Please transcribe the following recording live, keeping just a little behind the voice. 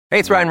Hey,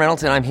 it's Ryan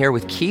Reynolds, and I'm here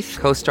with Keith,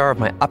 co-star of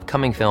my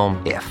upcoming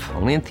film, If,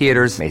 only in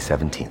theaters May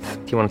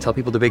 17th. Do you want to tell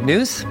people the big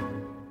news?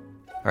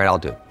 All right, I'll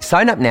do it.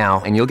 Sign up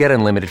now and you'll get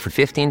unlimited for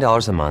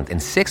 $15 a month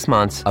and 6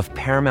 months of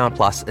Paramount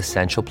Plus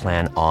Essential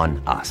Plan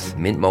on us.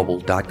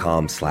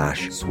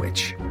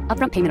 MintMobile.com/switch.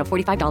 Upfront payment of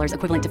 $45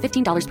 equivalent to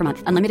 $15 per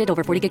month. Unlimited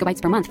over 40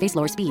 gigabytes per month. Face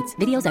lower speeds.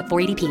 Videos at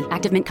 480p.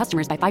 Active Mint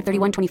customers by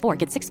 531.24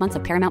 get 6 months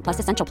of Paramount Plus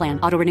Essential Plan.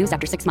 Auto renews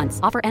after 6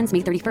 months. Offer ends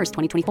May 31st,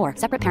 2024.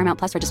 Separate Paramount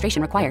Plus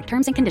registration required.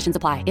 Terms and conditions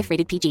apply if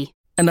rated PG.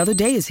 Another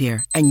day is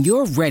here, and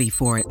you're ready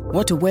for it.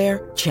 What to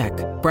wear? Check.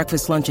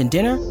 Breakfast, lunch, and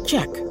dinner?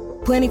 Check.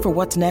 Planning for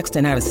what's next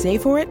and how to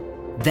save for it?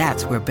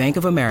 That's where Bank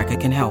of America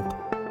can help.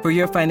 For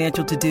your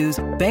financial to-dos,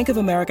 Bank of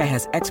America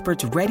has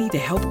experts ready to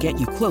help get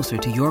you closer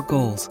to your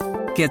goals.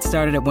 Get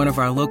started at one of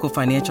our local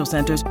financial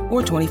centers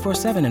or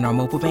 24/7 in our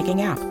mobile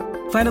banking app.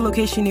 Find a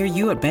location near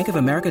you at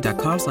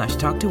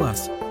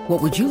bankofamerica.com/talktous.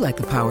 What would you like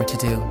the power to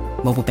do?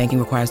 Mobile banking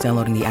requires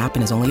downloading the app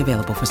and is only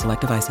available for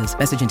select devices.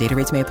 Message and data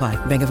rates may apply.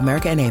 Bank of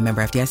America N.A.,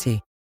 member FDIC.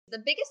 The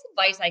biggest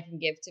advice I can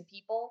give to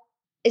people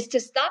is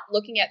to stop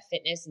looking at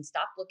fitness and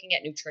stop looking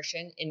at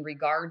nutrition in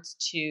regards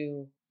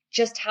to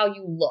just how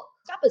you look.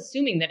 Stop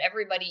assuming that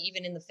everybody,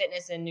 even in the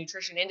fitness and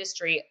nutrition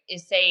industry,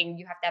 is saying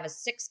you have to have a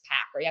six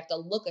pack or you have to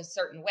look a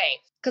certain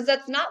way, because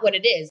that's not what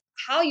it is.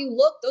 How you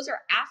look, those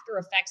are after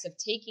effects of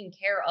taking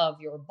care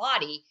of your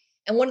body.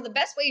 And one of the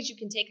best ways you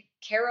can take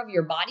care of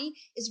your body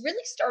is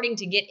really starting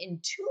to get in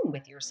tune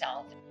with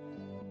yourself.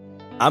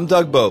 I'm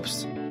Doug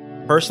Bopst,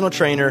 personal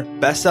trainer,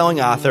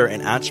 best-selling author,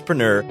 and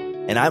entrepreneur,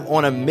 and I'm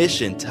on a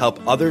mission to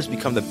help others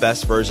become the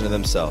best version of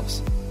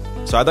themselves.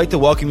 So I'd like to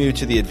welcome you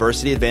to the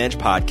Adversity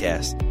Advantage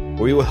podcast,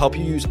 where we will help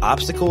you use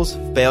obstacles,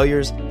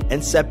 failures,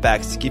 and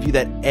setbacks to give you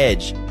that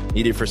edge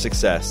needed for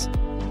success.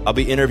 I'll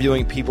be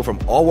interviewing people from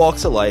all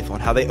walks of life on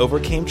how they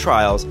overcame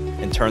trials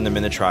and turned them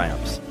into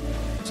triumphs.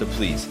 So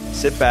please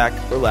sit back,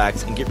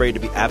 relax, and get ready to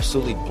be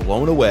absolutely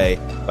blown away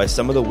by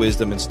some of the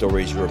wisdom and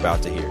stories you're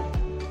about to hear.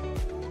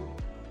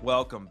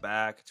 Welcome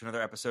back to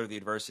another episode of the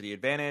Adversity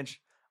Advantage.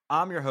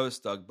 I'm your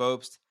host, Doug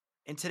Bopst,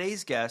 and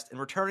today's guest and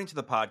returning to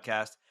the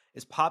podcast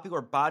is popular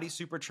body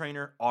super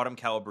trainer Autumn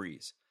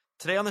Calabrese.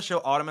 Today on the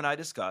show, Autumn and I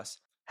discuss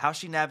how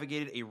she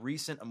navigated a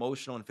recent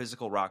emotional and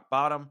physical rock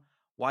bottom,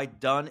 why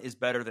done is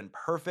better than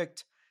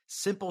perfect,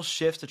 simple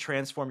shifts to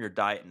transform your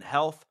diet and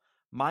health,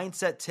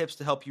 mindset tips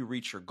to help you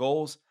reach your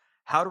goals,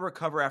 how to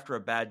recover after a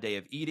bad day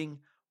of eating,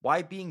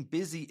 why being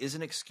busy is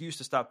an excuse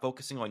to stop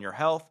focusing on your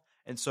health,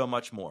 and so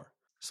much more.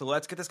 So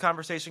let's get this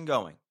conversation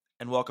going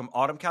and welcome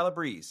Autumn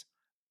Calabrese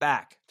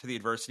back to the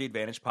Adversity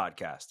Advantage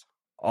podcast.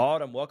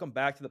 Autumn, welcome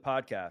back to the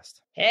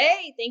podcast.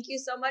 Hey, thank you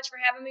so much for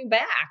having me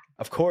back.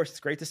 Of course, it's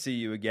great to see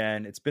you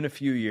again. It's been a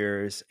few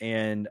years,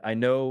 and I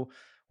know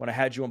when I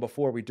had you on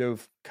before, we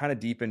dove kind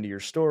of deep into your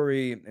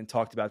story and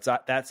talked about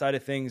that side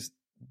of things.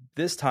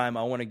 This time,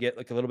 I want to get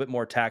like a little bit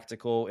more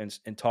tactical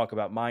and talk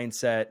about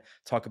mindset,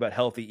 talk about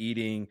healthy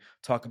eating,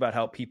 talk about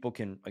how people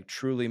can like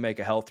truly make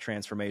a health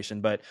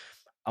transformation. But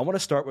I want to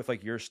start with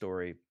like your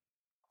story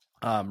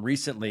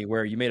recently,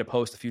 where you made a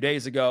post a few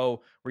days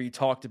ago where you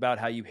talked about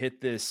how you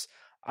hit this,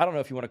 I don't know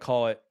if you want to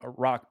call it a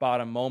rock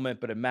bottom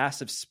moment, but a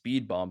massive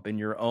speed bump in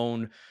your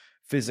own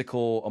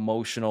physical,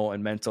 emotional,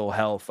 and mental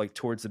health, like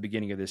towards the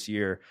beginning of this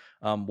year.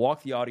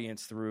 Walk the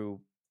audience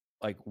through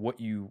like what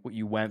you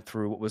went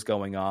through, what was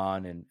going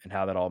on, and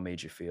how that all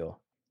made you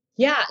feel.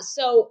 Yeah.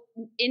 So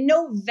in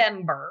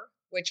November,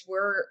 which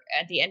we're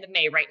at the end of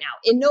May right now,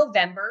 in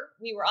November,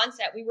 we were on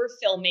set, we were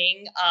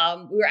filming,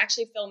 we were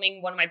actually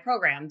filming one of my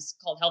programs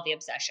called Healthy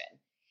Obsession.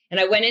 And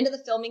I went into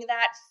the filming of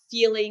that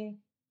feeling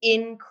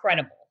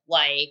incredible.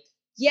 Like,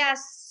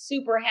 yes,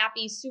 super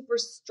happy, super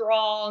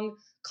strong,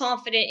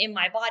 confident in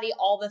my body,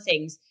 all the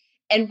things.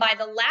 And by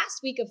the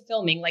last week of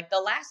filming, like the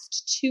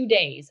last 2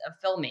 days of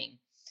filming,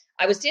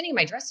 I was standing in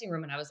my dressing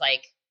room and I was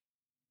like,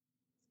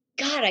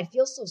 God, I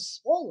feel so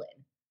swollen.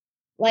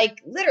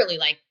 Like literally,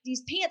 like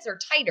these pants are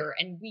tighter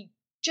and we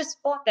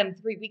just bought them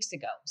 3 weeks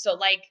ago. So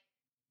like,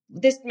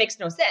 this makes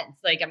no sense.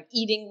 Like I'm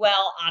eating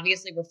well.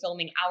 Obviously, we're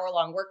filming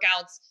hour-long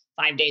workouts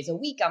 5 days a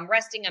week. I'm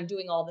resting. I'm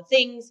doing all the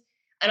things.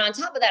 And on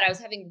top of that, I was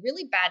having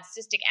really bad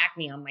cystic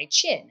acne on my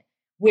chin,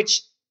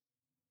 which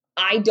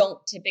I don't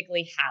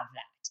typically have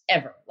that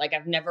ever. Like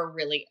I've never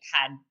really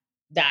had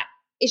that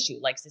issue,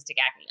 like cystic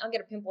acne. I'll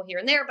get a pimple here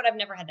and there, but I've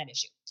never had that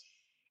issue.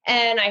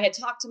 And I had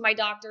talked to my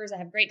doctors. I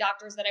have great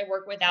doctors that I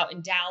work with out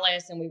in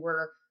Dallas, and we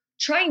were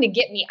trying to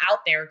get me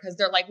out there because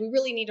they're like, we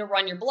really need to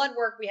run your blood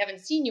work. We haven't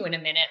seen you in a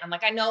minute. I'm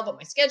like, I know, but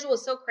my schedule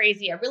is so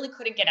crazy. I really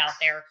couldn't get out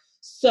there.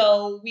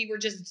 So we were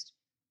just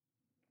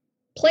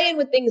playing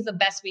with things the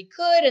best we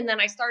could. And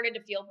then I started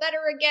to feel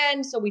better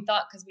again. So we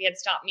thought, because we had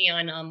stopped me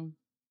on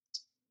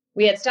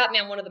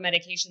one of the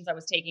medications I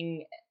was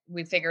taking,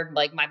 we figured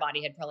like my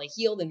body had probably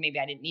healed and maybe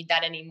I didn't need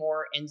that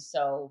anymore. And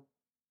so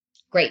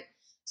great.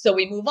 So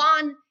we move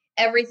on.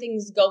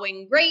 Everything's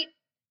going great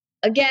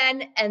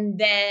again. And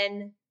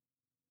then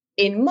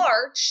in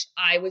March,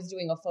 I was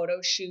doing a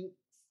photo shoot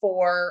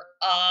for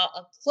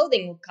a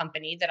clothing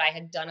company that I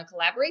had done a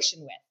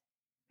collaboration with.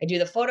 I do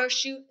the photo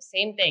shoot,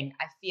 same thing.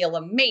 I feel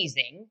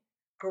amazing.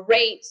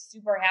 great,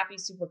 super happy,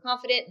 super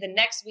confident. The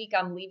next week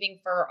I'm leaving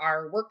for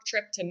our work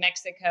trip to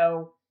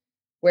Mexico,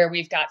 where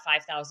we've got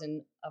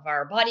 5,000 of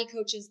our body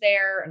coaches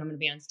there, and I'm going to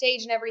be on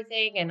stage and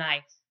everything. And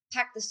I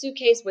packed the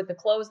suitcase with the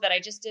clothes that I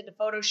just did the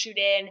photo shoot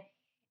in.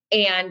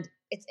 And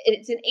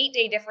it's an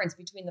 8-day difference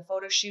between the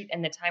photo shoot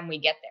and the time we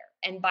get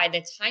there. And by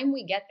the time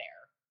we get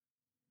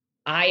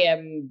there, I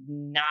am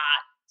not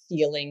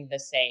feeling the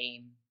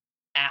same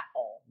at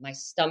all. My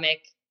stomach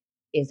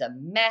is a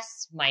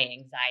mess. My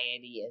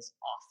anxiety is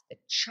off the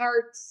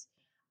charts.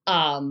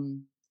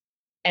 And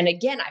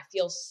again, I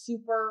feel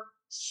super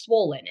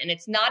swollen, and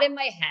it's not in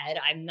my head.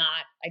 I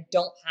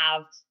don't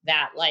have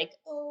that like,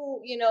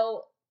 oh,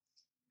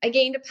 I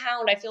gained a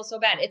pound, I feel so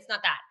bad. It's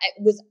not that.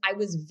 I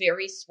was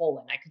very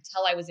swollen. I could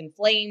tell I was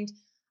inflamed.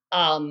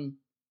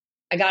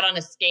 I got on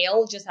a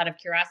scale just out of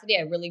curiosity.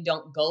 I really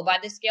don't go by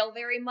the scale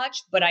very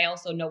much, but I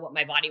also know what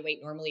my body weight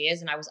normally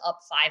is. And I was up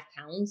 5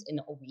 pounds in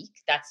a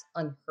week. That's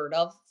unheard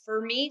of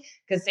for me,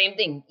 because same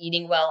thing,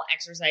 eating well,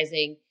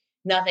 exercising,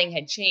 nothing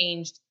had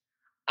changed.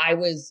 I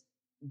was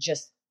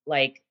just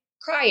like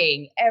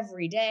crying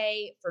every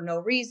day for no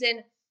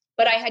reason.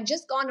 But I had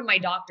just gone to my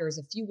doctor's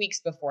a few weeks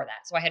before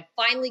that. So I had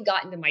finally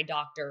gotten to my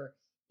doctor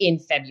in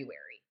February.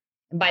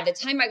 And by the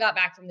time I got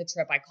back from the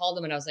trip, I called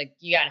him and I was like,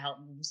 you got to help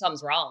me.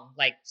 Something's wrong.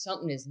 Like,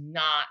 something is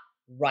not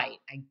right.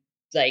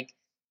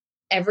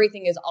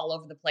 Everything is all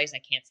over the place. I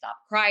can't stop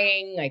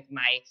crying. Like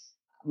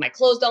my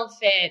clothes don't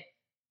fit.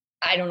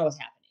 I don't know what's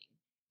happening.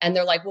 And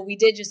they're like, well, we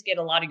did just get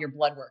a lot of your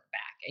blood work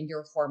back and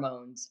your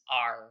hormones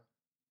are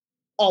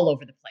all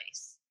over the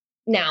place.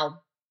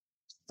 Now,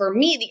 for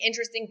me, the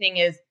interesting thing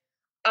is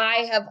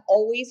I have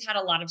always had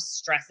a lot of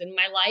stress in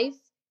my life.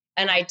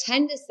 And I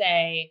tend to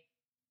say,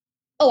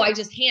 oh, I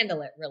just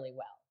handle it really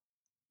well.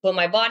 But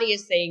my body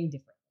is saying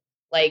differently.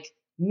 Like,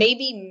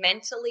 maybe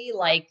mentally,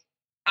 like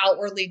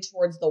outwardly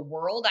towards the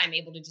world, I'm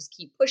able to just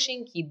keep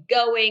pushing, keep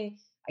going.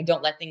 I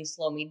don't let things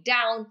slow me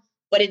down,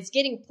 but it's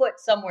getting put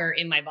somewhere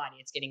in my body.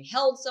 It's getting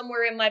held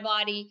somewhere in my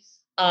body,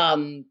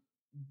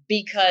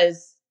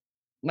 because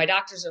my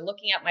doctors are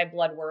looking at my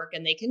blood work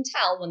and they can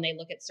tell when they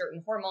look at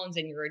certain hormones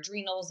in your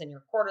adrenals and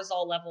your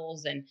cortisol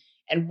levels and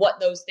what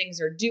those things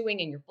are doing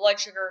in your blood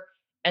sugar.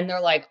 And they're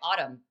like,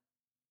 Autumn,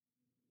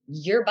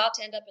 you're about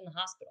to end up in the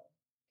hospital.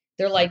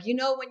 They're like,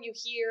 when you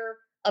hear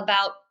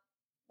about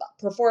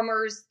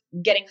performers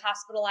getting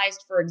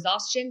hospitalized for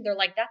exhaustion, they're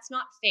like, that's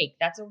not fake.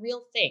 That's a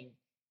real thing.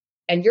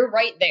 And you're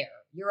right there.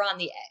 You're on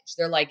the edge.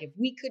 They're like, if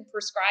we could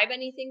prescribe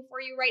anything for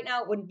you right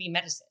now, it wouldn't be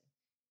medicine.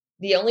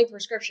 The only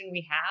prescription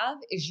we have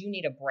is you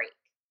need a break.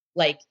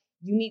 Like,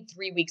 you need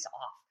 3 weeks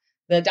off.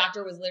 The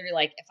doctor was literally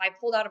like, if I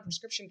pulled out a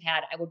prescription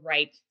pad, I would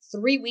write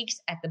 3 weeks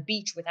at the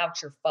beach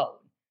without your phone.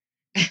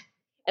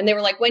 And they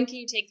were like, when can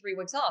you take 3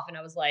 weeks off? And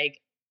I was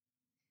like,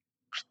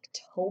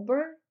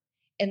 October?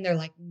 And they're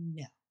like,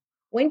 no.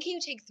 When can you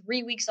take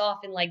 3 weeks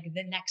off in like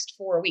the next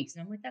 4 weeks?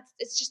 And I'm like,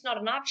 it's just not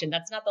an option.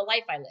 That's not the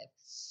life I live.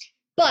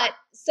 But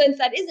since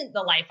that isn't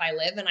the life I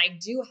live, and I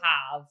do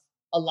have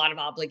a lot of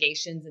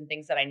obligations and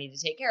things that I need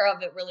to take care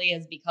of, it really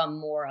has become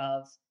more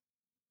of,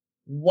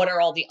 what are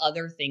all the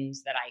other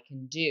things that I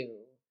can do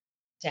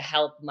to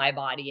help my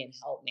body and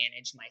help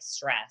manage my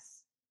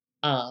stress,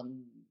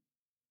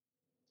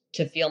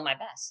 to feel my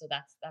best. So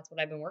that's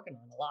what I've been working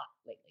on a lot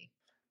lately.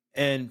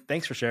 And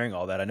thanks for sharing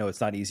all that. I know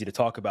it's not easy to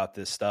talk about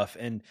this stuff.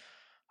 And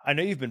I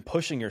know you've been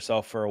pushing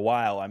yourself for a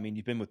while. I mean,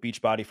 you've been with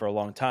Beachbody for a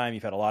long time.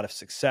 You've had a lot of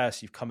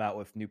success. You've come out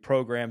with new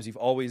programs. You've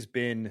always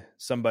been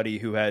somebody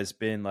who has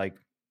been like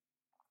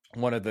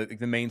one of the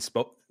main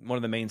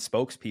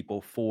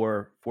spokespeople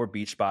for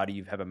Beachbody.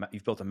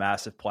 You've built a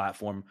massive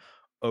platform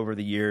over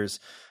the years.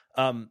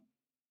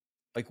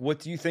 Like, what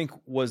do you think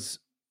was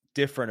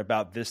different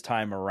about this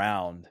time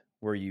around,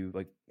 where you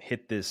like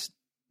hit this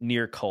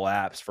near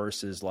collapse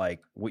versus like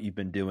what you've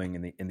been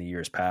doing in the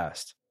years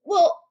past?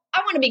 Well, I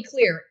want to be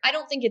clear. I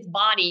don't think it's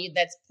body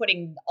that's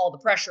putting all the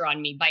pressure on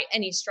me by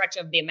any stretch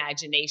of the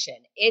imagination.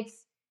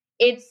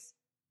 It's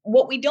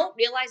what we don't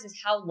realize is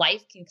how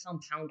life can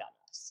compound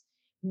on us.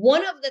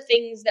 One of the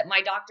things that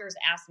my doctors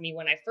asked me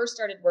when I first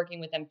started working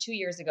with them 2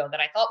 years ago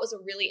that I thought was a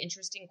really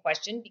interesting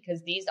question,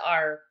 because these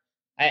are,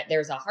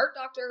 there's a heart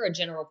doctor, a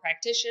general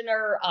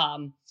practitioner,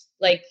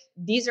 like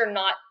these are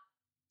not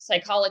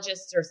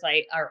psychologists or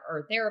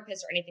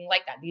therapists or anything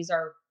like that. These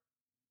are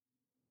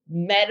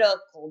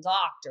medical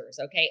doctors.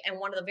 Okay. And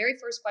one of the very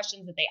first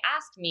questions that they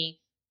asked me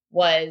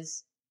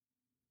was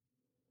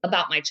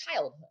about my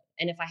childhood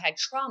and if I had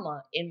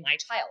trauma in my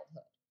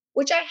childhood,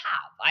 which I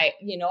have.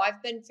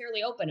 I've been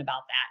fairly open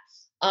about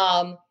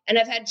that. And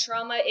I've had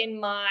trauma in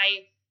my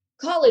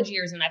college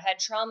years, and I've had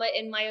trauma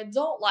in my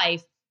adult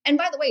life. And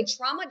by the way,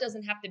 trauma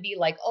doesn't have to be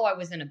like, oh, I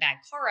was in a bad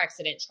car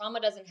accident. Trauma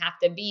doesn't have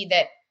to be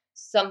that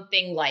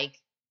something like,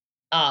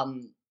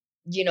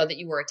 that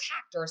you were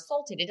attacked or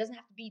assaulted. It doesn't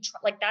have to be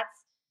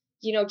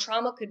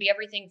trauma could be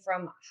everything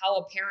from how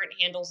a parent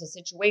handles a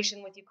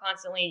situation with you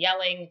constantly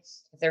yelling.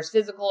 If there's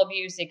physical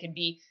abuse, it could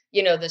be,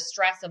 the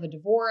stress of a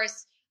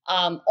divorce.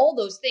 All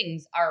those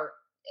things are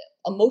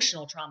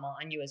emotional trauma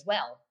on you as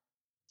well.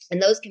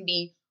 And those can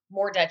be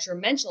more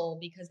detrimental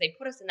because they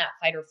put us in that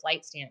fight or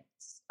flight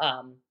stance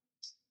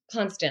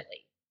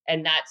constantly.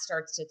 And that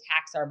starts to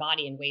tax our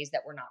body in ways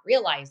that we're not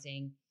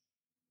realizing.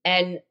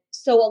 And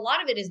so a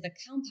lot of it is the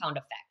compound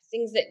effect,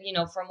 things that,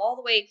 from all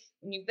the way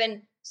when you've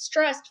been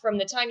stressed from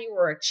the time you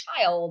were a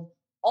child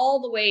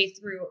all the way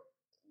through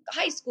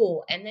high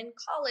school and then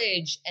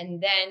college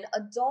and then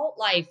adult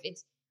life.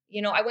 It's,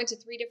 I went to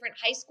 3 different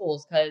high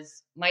schools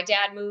because my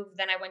dad moved.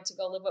 Then I went to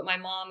go live with my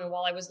mom. And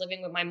while I was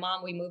living with my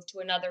mom, we moved to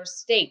another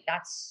state.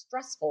 That's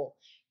stressful.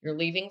 You're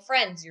leaving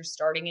friends. You're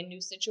starting in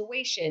new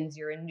situations.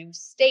 You're in new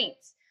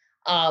states.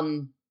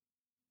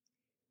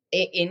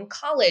 In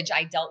college,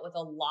 I dealt with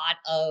a lot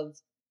of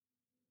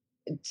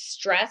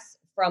stress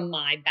from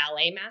my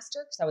ballet master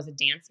because I was a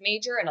dance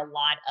major, and a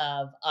lot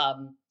of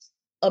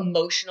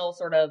emotional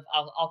sort of,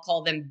 I'll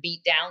call them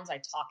beat downs. I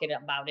talk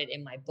about it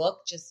in my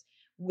book, just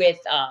with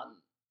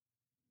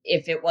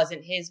if it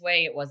wasn't his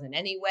way, it wasn't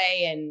any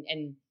way.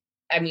 And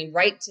I mean,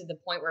 right to the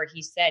point where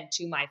he said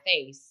to my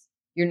face,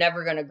 "You're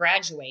never going to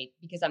graduate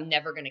because I'm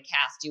never going to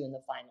cast you in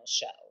the final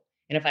show.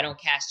 And if I don't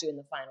cast you in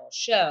the final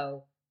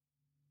show,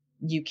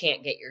 you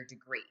can't get your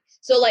degree."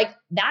 So like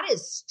that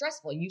is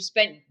stressful. You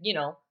spent,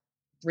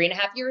 3.5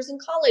 years in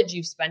college.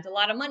 You've spent a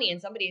lot of money,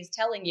 and somebody is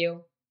telling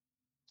you,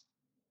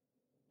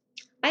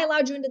 "I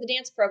allowed you into the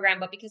dance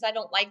program, but because I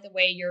don't like the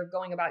way you're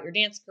going about your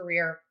dance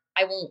career,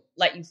 I won't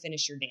let you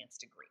finish your dance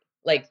degree."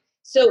 Like,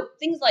 so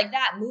things like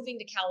that, moving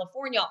to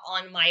California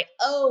on my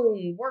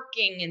own,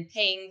 working and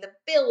paying the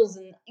bills.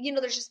 And,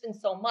 there's just been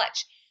so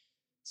much.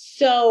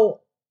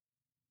 So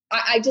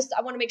I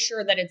want to make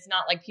sure that it's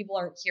not like people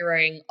aren't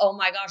hearing, "Oh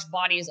my gosh,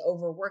 body is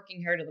overworking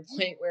here to the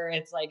point where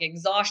it's like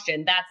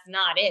exhaustion." That's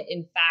not it.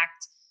 In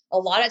fact, a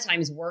lot of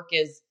times work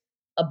is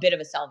a bit of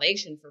a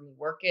salvation for me.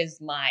 Work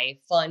is my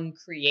fun,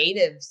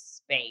 creative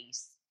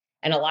space.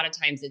 And a lot of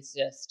times it's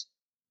just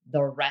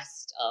the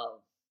rest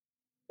of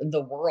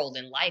the world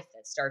and life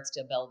that starts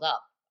to build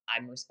up.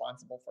 I'm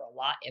responsible for a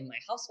lot in my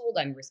household.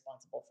 I'm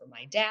responsible for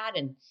my dad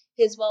and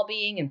his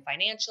well-being and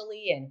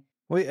financially.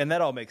 And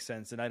that all makes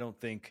sense. And I don't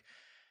think,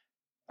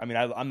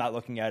 I'm not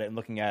looking at it and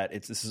looking at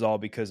this is all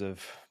because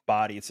of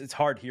body. It's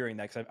hard hearing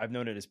that because I've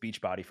known it as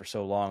beach body for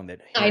so long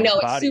that I know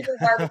body. It's super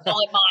hard to call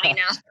it body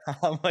now.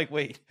 I'm like,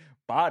 wait,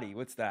 body,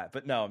 what's that?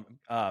 But no,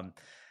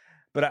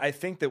 but I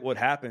think that what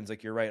happens,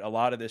 like you're right, a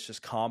lot of this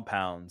just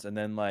compounds, and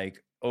then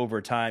like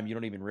over time, you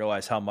don't even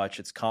realize how much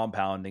it's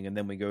compounding. And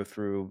then we go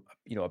through,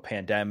 a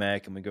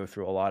pandemic, and we go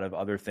through a lot of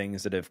other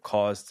things that have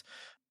caused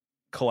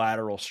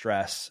collateral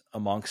stress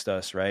amongst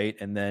us, right?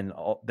 And then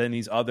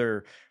these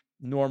other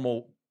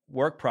normal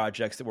work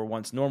projects that were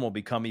once normal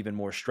become even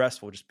more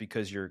stressful just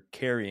because you're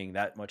carrying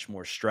that much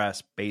more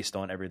stress based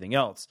on everything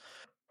else.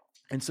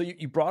 And so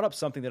you brought up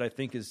something that I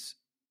think is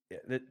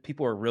that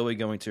people are really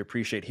going to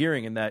appreciate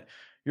hearing, and that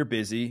you're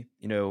busy,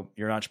 you're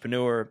an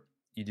entrepreneur,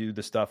 you do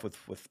the stuff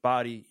with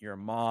body, you're a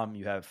mom,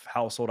 you have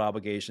household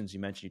obligations.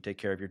 You mentioned you take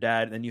care of your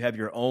dad, and then you have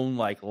your own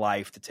like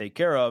life to take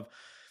care of.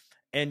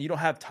 And you don't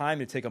have time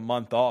to take a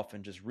month off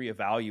and just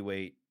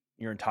reevaluate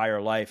your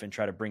entire life and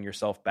try to bring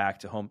yourself back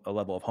to a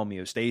level of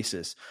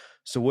homeostasis.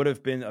 So what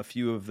have been a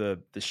few of the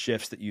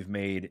shifts that you've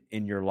made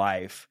in your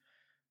life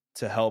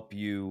to help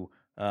you,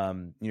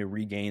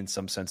 regain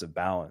some sense of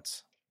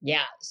balance?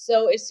 Yeah.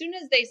 So as soon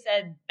as they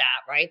said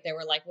that, right, they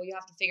were like, "Well, you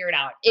have to figure it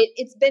out."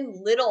 It's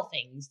been little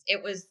things.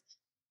 It was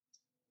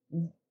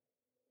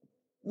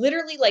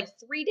literally like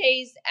 3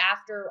 days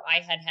after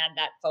I had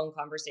that phone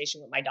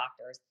conversation with my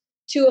doctors.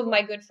 2 of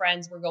my good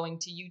friends were going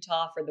to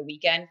Utah for the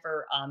weekend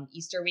for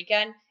Easter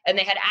weekend. And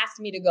they had asked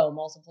me to go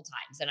multiple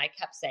times. And I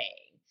kept saying,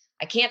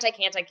 I can't.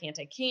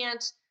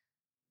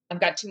 I've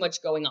got too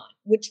much going on,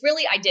 which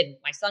really I didn't.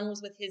 My son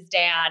was with his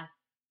dad.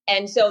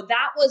 And so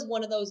that was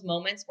one of those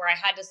moments where I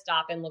had to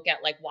stop and look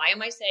at like, why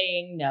am I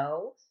saying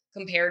no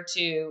compared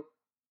to,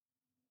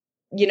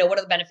 what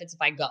are the benefits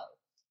if I go?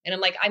 And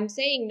I'm like, I'm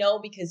saying no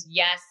because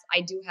yes,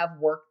 I do have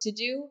work to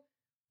do.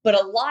 But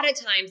a lot of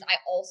times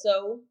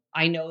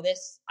I know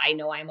this. I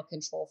know I'm a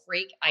control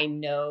freak. I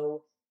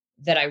know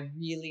that I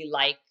really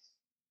like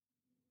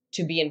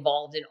to be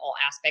involved in all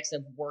aspects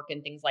of work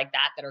and things like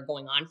that are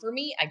going on for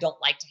me. I don't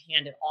like to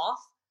hand it off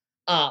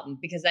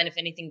because then if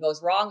anything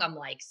goes wrong, I'm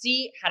like,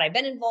 see, had I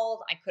been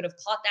involved, I could have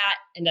caught that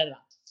and da da da.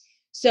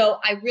 So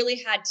I really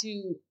had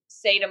to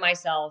say to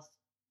myself,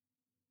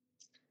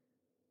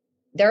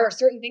 there are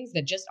certain things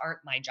that just aren't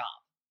my job.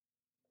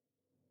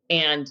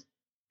 And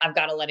I've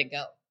got to let it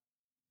go.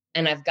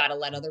 And I've got to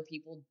let other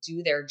people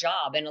do their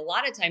job. And a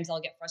lot of times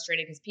I'll get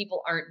frustrated because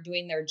people aren't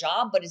doing their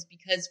job, but it's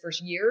because for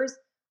years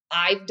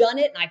I've done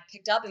it and I've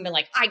picked up and been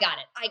like, I got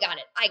it.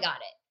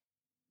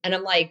 And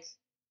I'm like,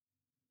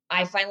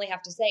 I finally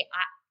have to say,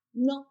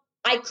 no,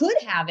 I could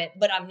have it,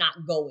 but I'm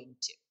not going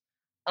to.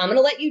 I'm going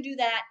to let you do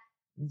that.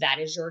 That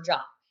is your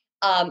job.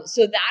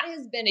 So that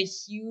has been a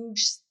huge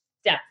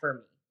step for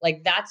me.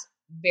 Like that's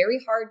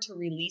very hard to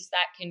release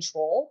that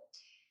control,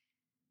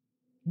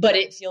 but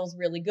it feels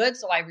really good.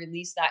 So I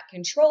release that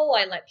control.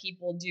 I let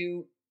people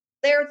do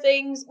their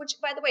things, which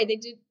by the way, they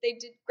did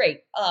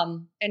great.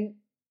 And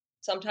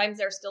Sometimes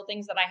there's still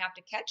things that I have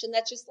to catch, and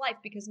that's just life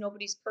because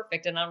nobody's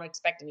perfect and I don't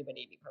expect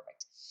anybody to be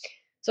perfect.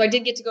 So I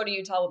did get to go to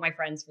Utah with my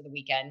friends for the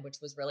weekend, which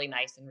was really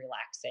nice and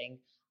relaxing.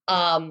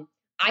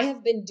 I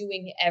have been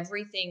doing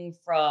everything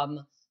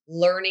from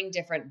learning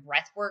different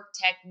breathwork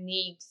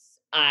techniques.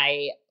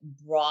 I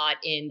brought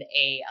in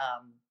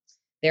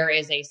there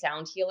is a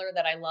sound healer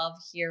that I love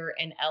here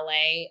in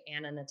LA,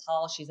 Anna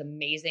Natal. She's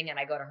amazing. And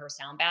I go to her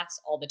sound baths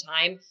all the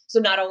time. So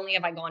not only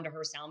have I gone to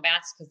her sound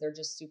baths because they're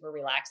just super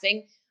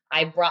relaxing,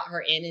 I brought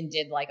her in and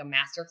did like a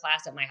master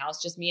class at my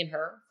house, just me and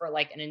her for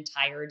like an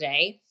entire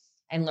day,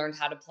 and learned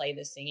how to play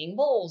the singing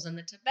bowls and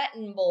the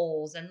Tibetan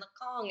bowls and the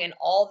Kong and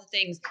all the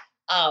things.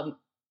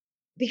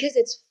 Because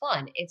it's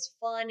fun. It's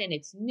fun and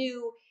it's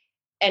new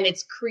and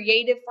it's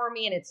creative for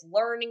me and it's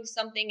learning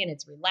something and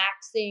it's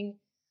relaxing.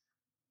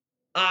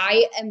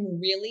 I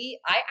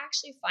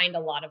actually find a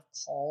lot of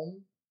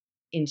calm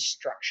in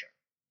structure.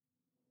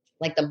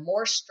 Like the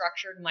more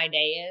structured my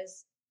day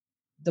is,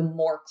 the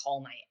more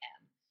calm I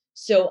am.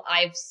 So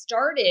I've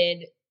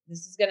started,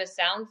 this is going to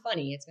sound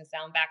funny. It's going to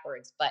sound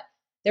backwards, but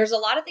there's a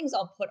lot of things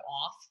I'll put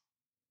off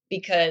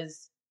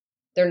because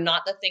they're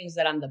not the things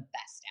that I'm the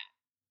best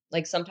at.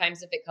 Like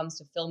sometimes if it comes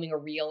to filming a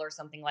reel or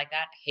something like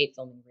that, I hate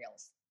filming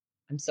reels.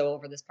 I'm so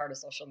over this part of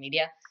social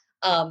media.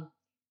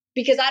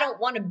 Because I don't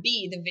want to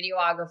be the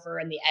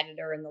videographer and the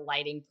editor and the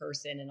lighting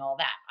person and all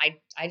that.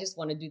 I just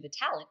want to do the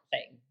talent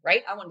thing,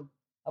 right? I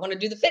want to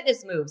do the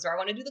fitness moves or I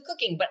want to do the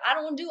cooking, but I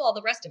don't want to do all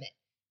the rest of it.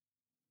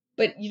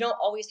 But you don't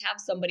always have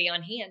somebody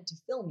on hand to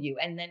film you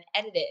and then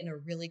edit it in a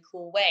really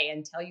cool way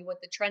and tell you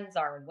what the trends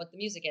are and what the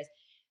music is.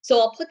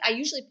 So I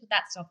usually put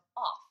that stuff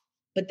off,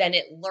 but then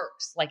it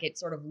lurks, like it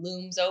sort of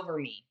looms over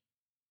me.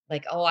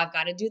 Like, oh, I've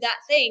got to do that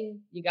thing.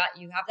 You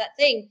have that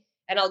thing.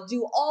 And I'll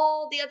do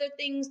all the other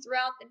things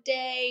throughout the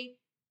day.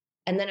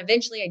 And then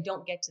eventually I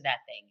don't get to that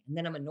thing. And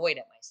then I'm annoyed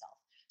at myself.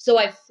 So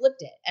I've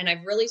flipped it and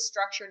I've really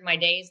structured my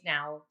days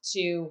now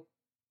to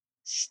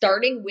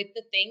starting with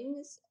the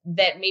things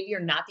that maybe are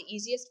not the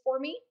easiest for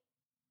me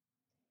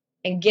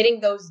and getting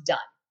those done.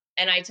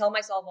 And I tell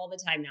myself all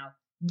the time now,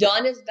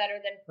 done is better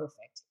than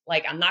perfect.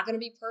 Like I'm not going to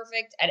be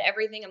perfect at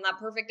everything. I'm not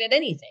perfect at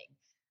anything.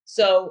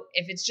 So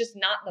if it's just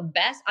not the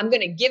best, I'm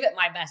going to give it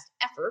my best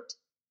effort.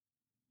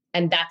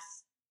 And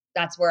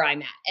that's where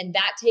I'm at. And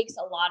that takes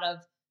a lot of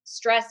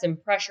stress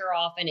and pressure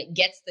off, and it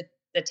gets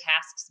the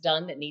tasks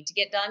done that need to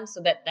get done so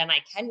that then I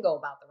can go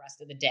about the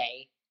rest of the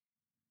day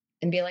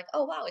and be like,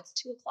 oh, wow, it's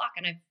 2:00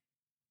 and I've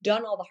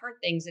done all the hard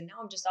things. And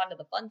now I'm just on to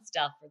the fun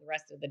stuff for the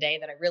rest of the day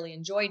that I really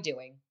enjoy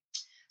doing.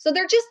 So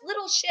they're just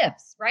little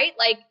shifts, right?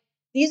 Like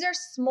these are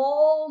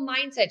small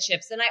mindset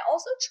shifts. And I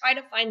also try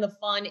to find the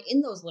fun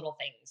in those little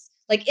things,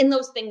 like in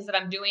those things that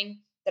I'm doing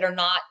that are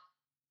not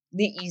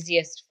the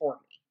easiest for me.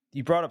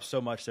 You brought up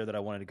so much there that I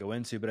wanted to go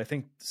into, but I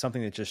think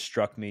something that just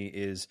struck me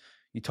is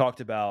you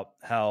talked about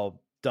how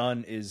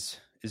done is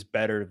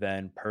better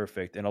than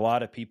perfect. And a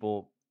lot of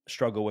people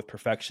struggle with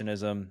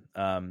perfectionism.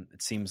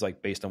 It seems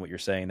like based on what you're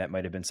saying, that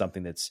might've been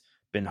something has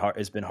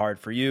been hard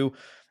for you.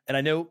 And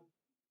I know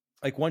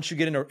like once you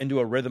get into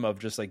a rhythm of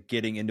just like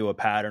getting into a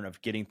pattern of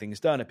getting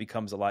things done, it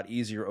becomes a lot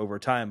easier over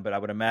time. But I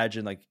would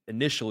imagine like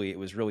initially it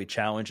was really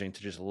challenging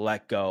to just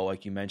let go.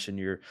 Like you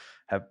mentioned,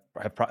 have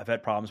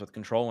had problems with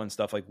control and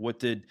stuff. Like what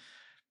did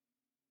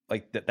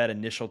like that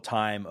initial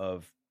time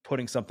of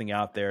putting something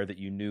out there that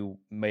you knew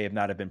may have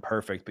not have been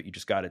perfect, but you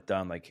just got it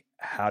done. Like,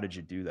 how did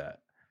you do that?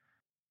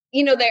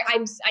 You know,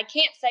 I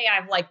can't say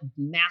I've like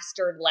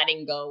mastered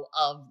letting go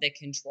of the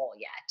control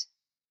yet.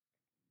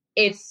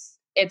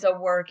 It's a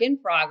work in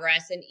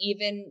progress. And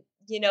even,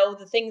 you know,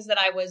 the things that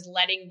I was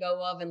letting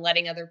go of and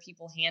letting other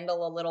people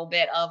handle a little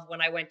bit of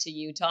when I went to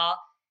Utah,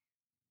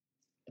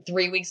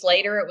 3 weeks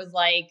later, it was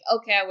like,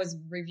 okay, I was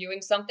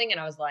reviewing something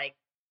and I was like,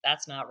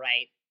 that's not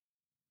right.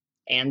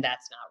 And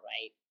that's not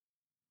right.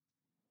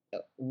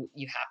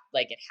 You have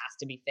like, it has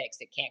to be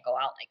fixed. It can't go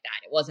out like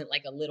that. It wasn't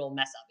like a little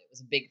mess up. It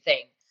was a big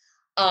thing.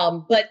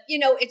 But you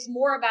know, it's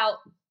more about,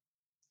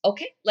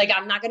 okay, like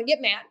I'm not going to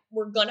get mad.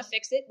 We're going to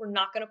fix it. We're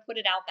not going to put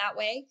it out that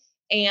way.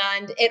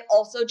 And it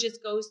also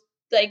just goes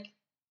like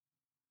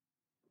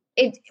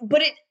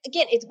but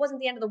it wasn't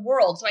the end of the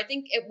world. So I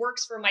think it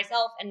works for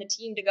myself and the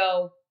team to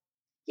go,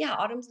 yeah,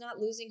 Autumn's not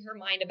losing her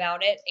mind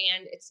about it.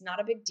 And it's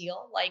not a big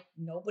deal. Like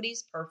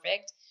nobody's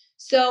perfect.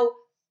 So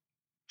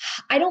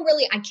I don't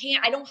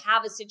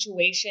have a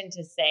situation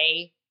to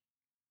say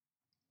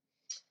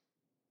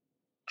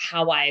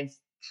how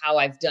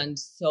I've done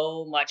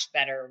so much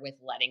better with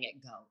letting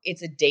it go.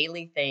 It's a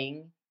daily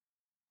thing.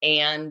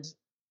 And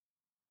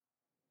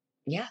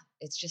yeah,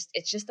 it's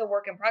just a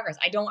work in progress.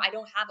 I don't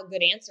have a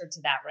good answer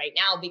to that right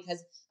now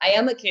because I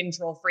am a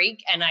control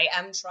freak and I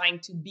am trying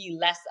to be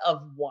less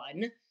of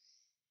one.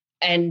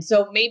 And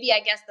so maybe I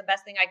guess the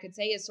best thing I could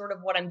say is sort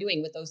of what I'm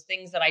doing with those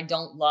things that I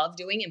don't love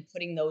doing and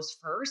putting those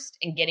first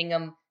and getting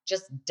them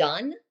just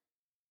done.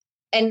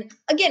 And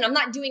again, I'm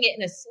not doing it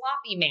in a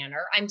sloppy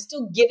manner. I'm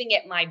still giving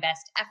it my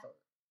best effort.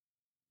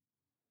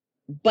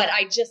 But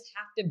I just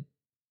have to,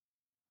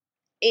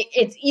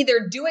 it's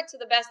either do it to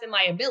the best of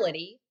my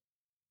ability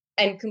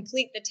and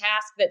complete the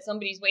task that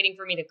somebody's waiting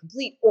for me to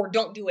complete, or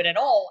don't do it at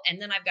all.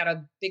 And then I've got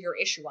a bigger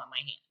issue on my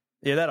hand.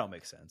 Yeah, that all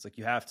makes sense. Like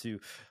you have to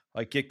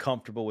get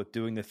comfortable with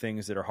doing the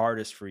things that are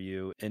hardest for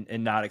you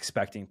and not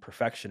expecting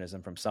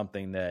perfectionism from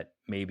something that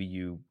maybe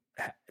you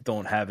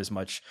don't have as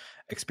much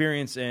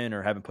experience in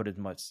or haven't put as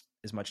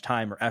much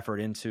time or effort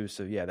into.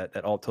 So yeah,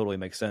 that all totally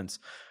makes sense.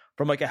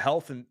 From like a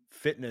health and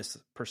fitness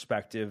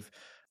perspective,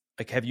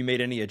 like have you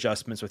made any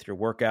adjustments with your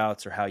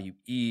workouts or how you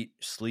eat,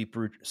 sleep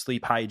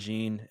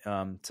hygiene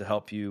to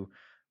help you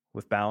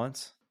with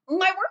balance?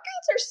 My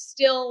workouts are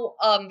still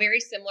very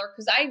similar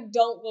because I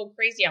don't go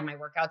crazy on my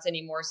workouts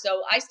anymore.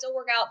 So I still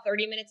work out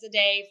 30 minutes a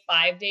day,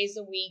 5 days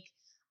a week.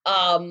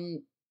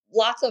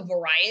 Lots of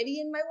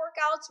variety in my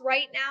workouts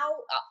right now.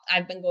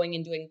 I've been going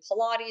and doing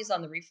Pilates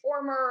on the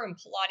reformer and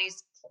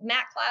Pilates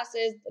mat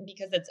classes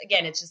because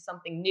it's just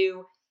something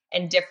new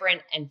and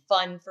different and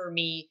fun for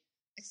me.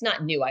 It's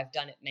not new. I've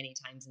done it many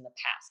times in the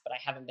past, but I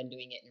haven't been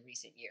doing it in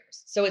recent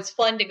years. So it's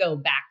fun to go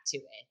back to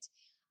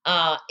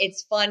it.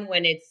 It's fun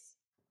when it's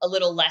a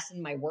little less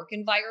in my work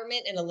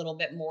environment and a little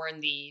bit more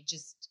in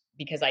just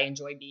because I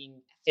enjoy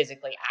being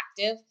physically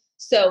active.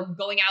 So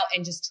going out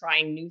and just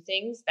trying new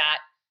things, that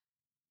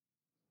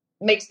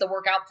makes the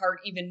workout part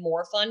even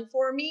more fun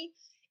for me.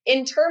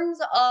 In terms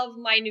of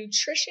my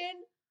nutrition,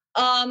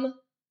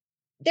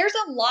 there's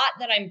a lot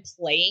that I'm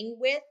playing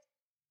with.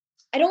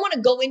 I don't want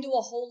to go into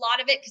a whole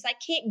lot of it because I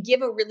can't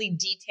give a really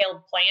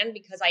detailed plan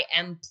because I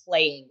am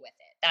playing with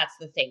it. That's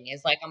the thing,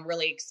 is like I'm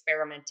really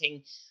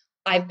experimenting.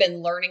 I've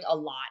been learning a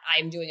lot.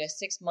 I'm doing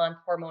a 6-month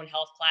hormone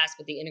health class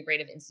with the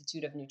Integrative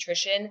Institute of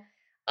Nutrition,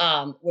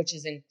 which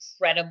is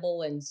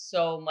incredible and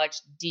so much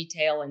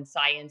detail and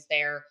science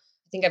there.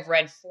 I think I've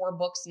read 4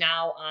 books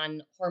now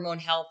on hormone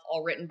health,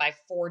 all written by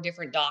 4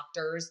 different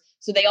doctors.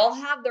 So they all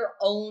have their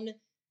own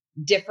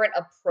different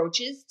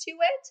approaches to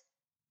it.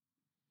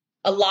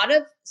 A lot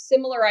of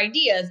similar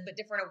ideas, but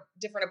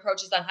different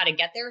approaches on how to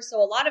get there.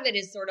 So a lot of it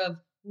is sort of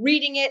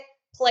reading it,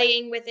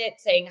 playing with it,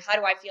 saying, how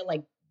do I feel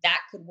like that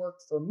could work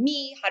for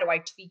me? How do I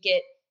tweak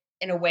it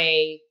in a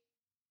way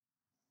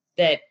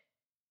that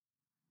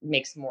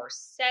makes more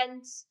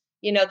sense?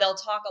 They'll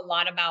talk a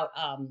lot about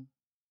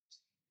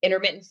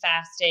intermittent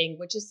fasting,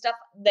 which is stuff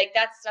like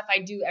that's stuff I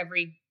do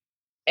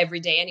every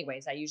day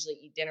anyways. I usually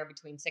eat dinner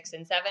between 6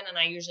 and 7, and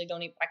I usually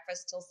don't eat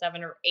breakfast till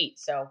 7 or 8.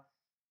 So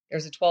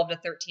there's a 12 to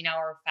 13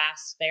 hour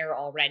fast there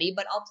already,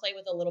 but I'll play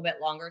with a little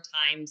bit longer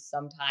times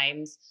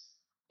sometimes.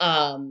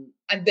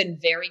 I've been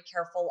very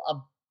careful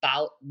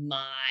about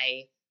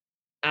my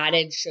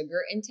added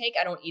sugar intake.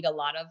 I don't eat a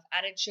lot of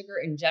added sugar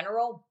in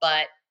general,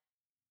 but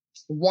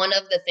one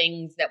of the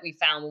things that we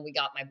found when we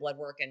got my blood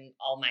work and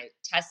all my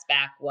tests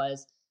back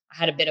was I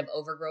had a bit of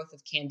overgrowth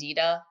of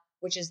candida,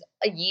 which is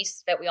a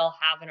yeast that we all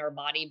have in our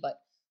body, but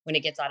when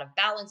it gets out of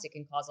balance, it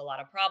can cause a lot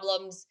of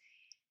problems.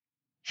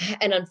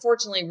 And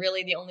unfortunately,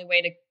 really the only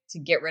way to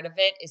get rid of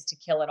it is to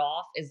kill it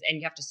off, and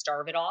you have to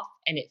starve it off,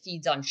 and it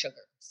feeds on sugar.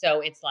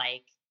 So it's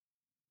like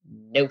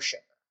no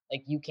sugar.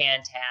 Like you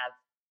can't have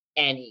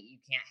you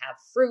can't have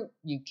fruit,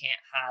 you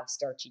can't have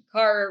starchy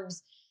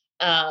carbs.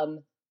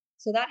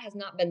 So that has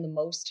not been the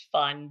most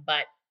fun,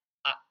 but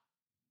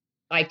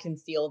I can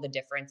feel the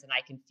difference, and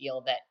I can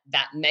feel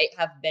that may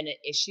have been an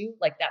issue.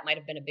 Like that might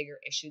have been a bigger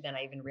issue than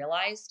I even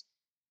realized.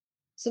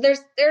 So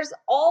there's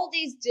all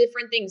these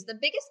different things. The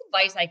biggest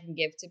advice I can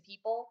give to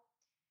people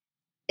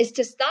is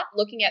to stop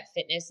looking at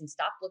fitness and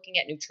stop looking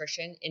at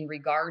nutrition in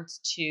regards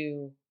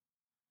to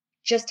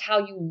just how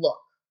you look,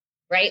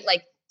 right?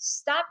 Like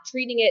stop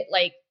treating it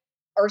like,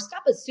 or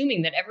stop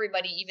assuming that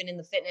everybody, even in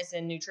the fitness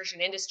and nutrition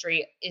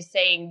industry, is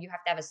saying you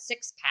have to have a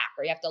 6-pack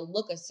or you have to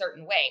look a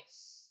certain way.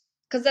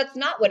 Because that's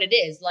not what it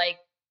is. Like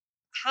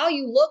how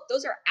you look,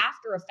 those are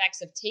after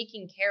effects of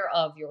taking care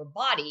of your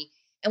body.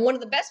 And one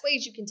of the best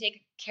ways you can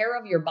take care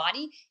of your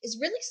body is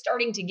really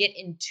starting to get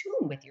in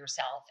tune with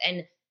yourself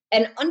and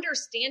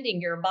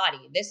understanding your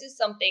body. This is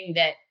something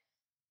that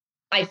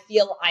I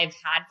feel I've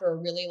had for a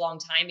really long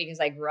time because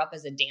I grew up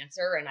as a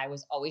dancer and I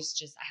was always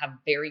I have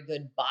very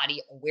good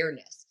body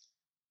awareness.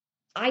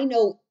 I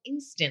know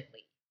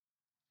instantly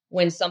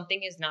when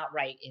something is not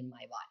right in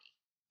my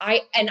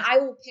body. I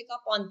will pick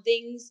up on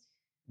things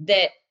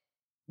that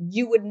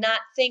you would not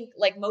think,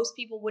 like most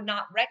people would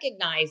not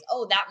recognize.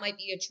 Oh, that might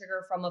be a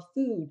trigger from a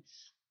food.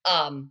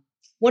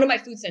 One of my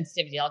food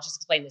sensitivities, I'll just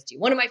explain this to you.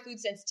 One of my food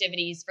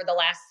sensitivities for the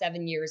last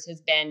 7 years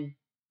has been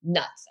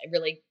nuts. I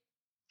really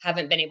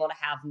haven't been able to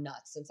have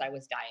nuts since I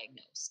was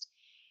diagnosed.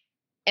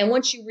 And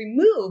once you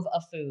remove a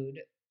food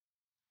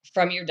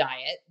from your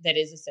diet that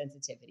is a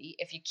sensitivity,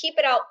 if you keep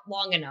it out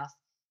long enough,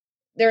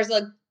 there's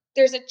a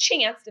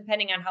chance,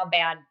 depending on how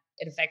bad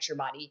it affects your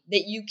body,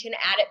 that you can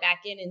add it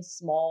back in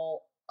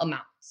small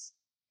amounts.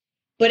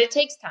 But it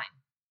takes time.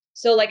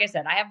 So like I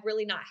said, I have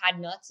really not had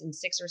nuts in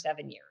 6 or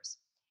 7 years.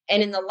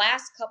 And in the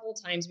last couple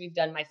times we've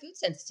done my food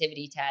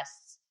sensitivity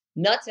tests,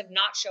 nuts have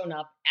not shown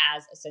up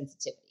as a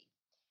sensitivity.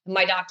 And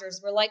my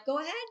doctors were like, go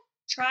ahead,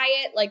 try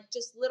it, like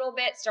just a little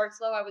bit, start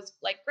slow. I was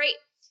like, great.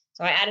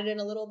 So I added in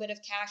a little bit of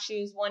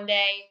cashews one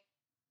day.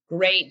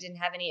 Great, didn't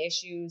have any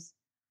issues.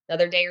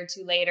 Another day or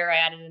two later, I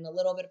added in a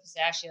little bit of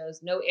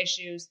pistachios, no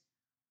issues.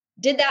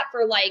 Did that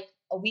for like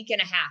a week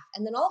and a half.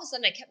 And then all of a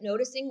sudden I kept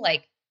noticing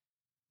like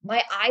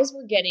my eyes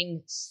were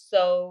getting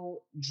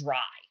so dry,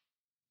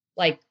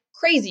 like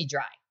crazy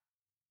dry.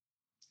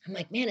 I'm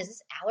like, man, is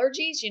this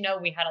allergies? You know,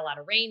 we had a lot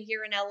of rain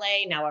here in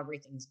LA. Now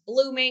everything's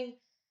blooming.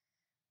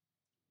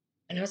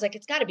 And I was like,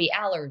 it's got to be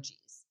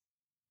allergies.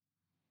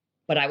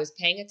 But I was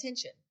paying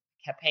attention,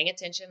 kept paying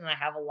attention, and I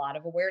have a lot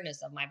of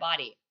awareness of my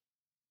body.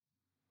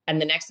 And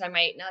the next time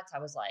I ate nuts, I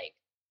was like,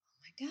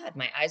 oh my God,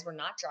 my eyes were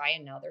not dry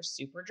and now they're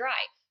super dry.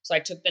 So I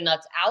took the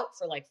nuts out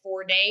for like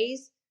 4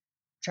 days,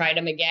 tried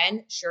them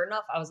again. Sure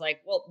enough, I was like,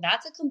 well,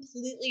 that's a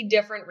completely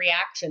different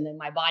reaction than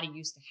my body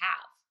used to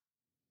have.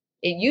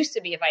 It used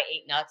to be if I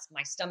ate nuts,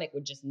 my stomach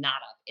would just knot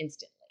up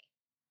instantly.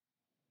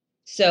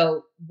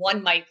 So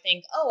one might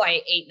think, oh,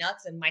 I ate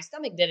nuts and my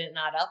stomach didn't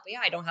knot up. But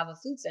yeah, I don't have a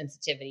food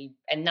sensitivity,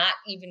 and not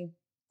even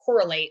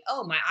correlate,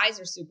 oh, my eyes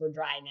are super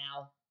dry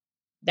now.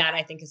 That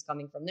I think is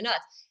coming from the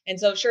nuts. And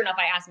so sure enough,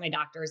 I asked my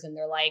doctors and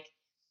they're like,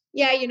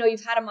 yeah, you know,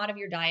 you've had them out of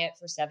your diet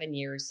for 7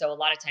 years. So a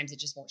lot of times it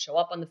just won't show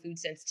up on the food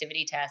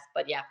sensitivity test.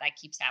 But yeah, if that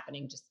keeps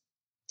happening, just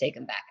take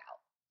them back out.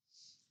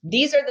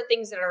 These are the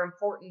things that are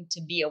important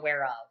to be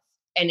aware of.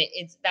 And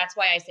that's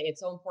why I say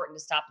it's so important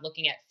to stop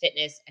looking at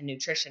fitness and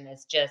nutrition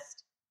as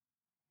just,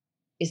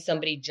 is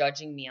somebody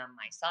judging me on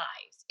my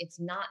size? It's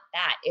not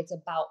that. It's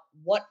about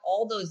what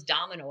all those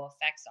domino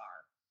effects are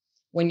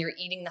when you're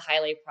eating the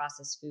highly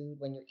processed food,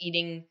 when you're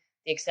eating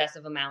the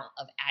excessive amount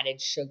of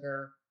added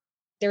sugar.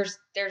 There's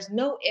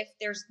no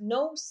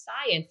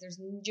science.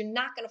 You're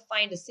not going to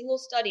find a single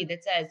study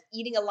that says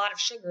eating a lot of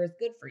sugar is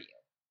good for you.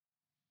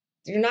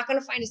 You're not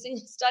going to find a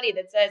single study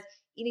that says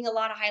eating a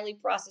lot of highly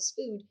processed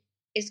food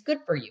is good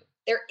for you.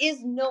 There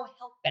is no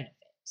health benefit.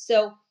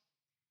 So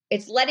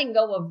it's letting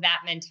go of that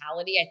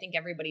mentality. I think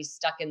everybody's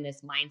stuck in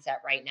this mindset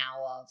right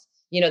now of,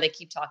 you know, they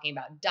keep talking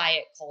about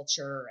diet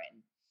culture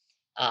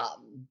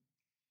and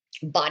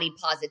body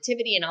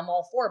positivity. And I'm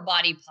all for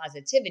body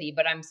positivity,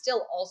 but I'm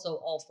still also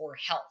all for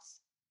health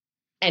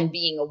and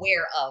being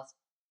aware of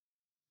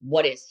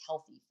what is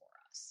healthy for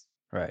us.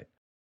 Right.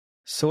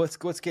 So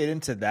let's get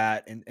into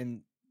that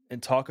and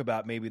talk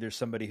about, maybe there's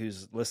somebody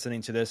who's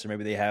listening to this, or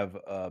maybe they have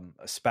a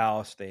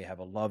spouse, they have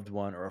a loved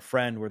one or a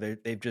friend where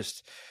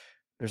there's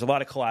a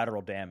lot of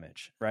collateral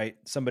damage, right?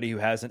 Somebody who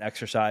hasn't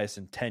exercised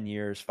in 10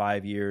 years,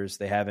 5 years,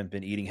 they haven't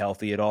been eating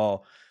healthy at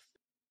all.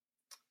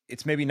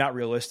 It's maybe not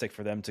realistic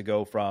for them to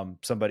go from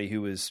somebody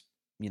who is,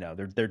 you know,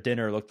 their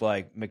dinner looked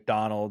like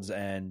McDonald's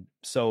and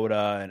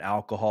soda and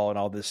alcohol and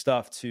all this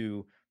stuff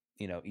to,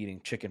 you know,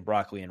 eating chicken,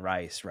 broccoli, and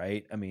rice,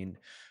 right? I mean,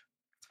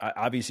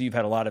 obviously you've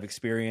had a lot of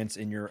experience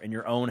in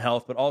your own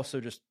health, but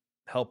also just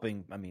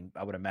helping, I mean,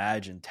 I would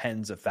imagine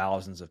tens of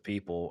thousands of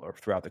people or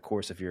throughout the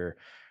course of your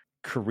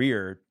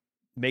career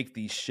make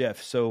these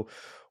shifts. So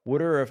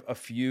what are a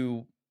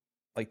few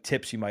like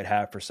tips you might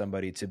have for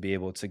somebody to be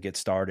able to get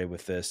started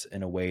with this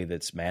in a way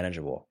that's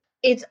manageable?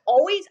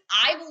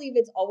 I believe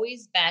it's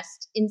always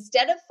best,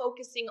 instead of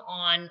focusing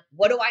on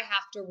what do I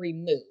have to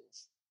remove,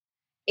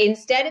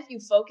 instead if you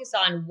focus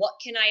on what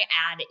can I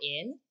add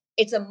in,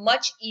 it's a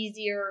much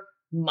easier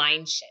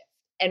mind shift.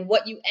 And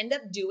what you end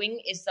up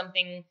doing is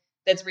something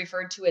that's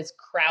referred to as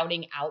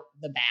crowding out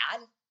the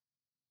bad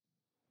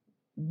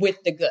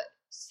with the good.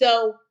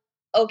 So,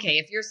 okay,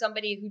 if you're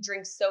somebody who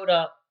drinks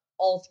soda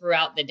all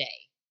throughout the day,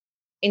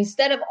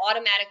 instead of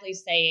automatically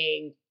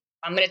saying,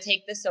 I'm going to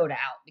take the soda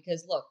out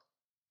because look,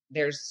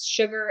 there's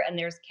sugar and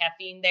there's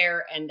caffeine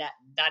there, and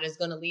that is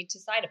going to lead to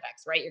side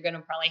effects, right? You're going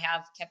to probably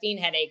have caffeine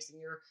headaches and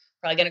you're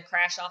probably going to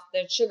crash off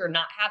the sugar,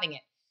 not having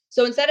it.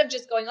 So instead of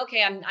just going,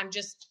 okay, I'm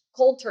just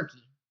cold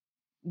turkey,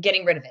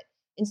 getting rid of it.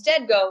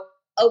 Instead go,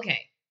 okay,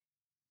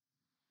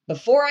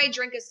 before I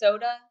drink a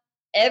soda,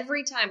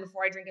 every time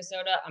before I drink a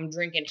soda, I'm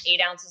drinking 8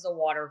 ounces of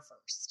water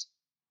first.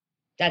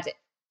 That's it.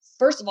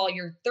 First of all,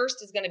 your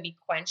thirst is going to be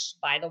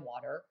quenched by the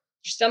water.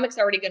 Your stomach's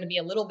already going to be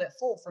a little bit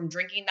full from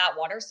drinking that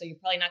water, so you're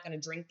probably not going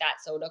to drink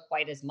that soda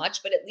quite as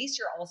much, but at least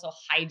you're also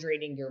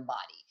hydrating your body.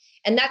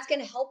 And that's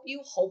going to help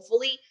you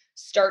hopefully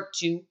start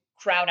to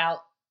crowd out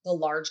the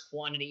large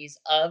quantities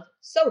of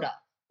soda.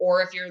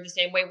 Or if you're the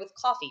same way with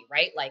coffee,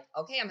 right? Like,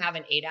 okay, I'm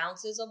having 8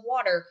 ounces of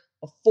water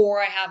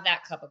before I have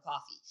that cup of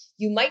coffee.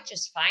 You might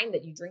just find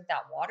that you drink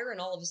that water and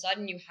all of a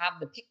sudden you have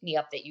the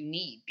pick-me-up that you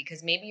need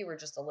because maybe you were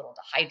just a little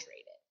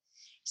dehydrated.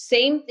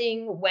 Same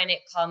thing when it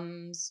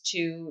comes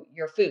to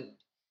your food.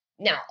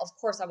 Now, of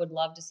course, I would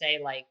love to say,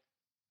 like,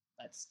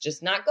 let's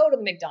just not go to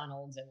the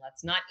McDonald's and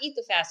let's not eat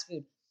the fast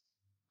food.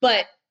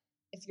 But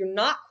if you're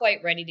not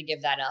quite ready to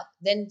give that up,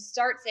 then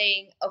start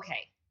saying, okay,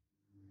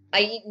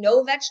 I eat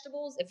no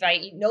vegetables. If I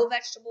eat no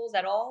vegetables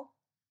at all,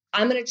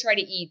 I'm going to try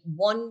to eat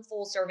 1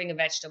 full serving of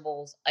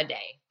vegetables a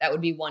day. That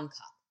would be 1 cup.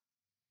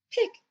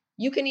 Pick.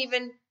 You can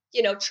even,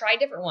 try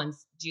different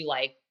ones. Do you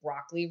like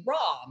broccoli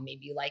raw?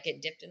 Maybe you like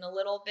it dipped in a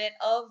little bit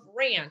of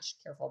ranch.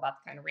 Careful about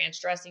the kind of ranch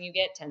dressing you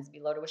get. Tends to be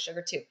loaded with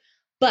sugar too.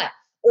 But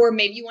Or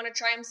maybe you want to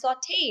try them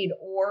sauteed,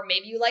 or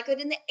maybe you like it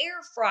in the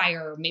air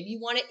fryer. Maybe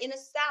you want it in a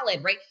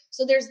salad, right?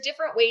 So there's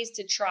different ways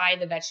to try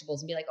the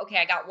vegetables and be like, okay,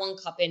 I got 1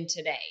 cup in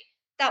today.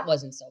 That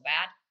wasn't so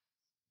bad.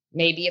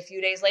 Maybe a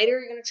few days later,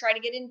 you're going to try to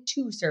get in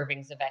 2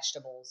 servings of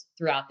vegetables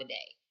throughout the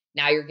day.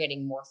 Now you're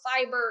getting more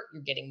fiber,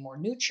 you're getting more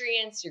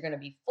nutrients, you're going to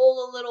be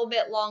full a little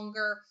bit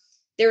longer.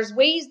 There's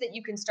ways that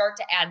you can start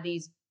to add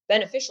these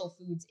beneficial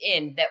foods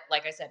in that,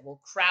 like I said,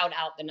 will crowd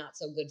out the not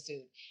so good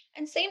food.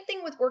 And same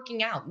thing with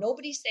working out.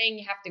 Nobody's saying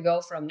you have to go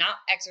from not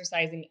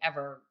exercising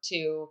ever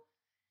to,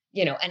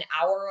 an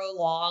hour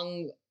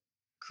long,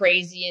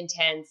 crazy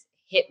intense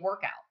HIIT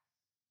workout.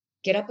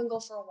 Get up and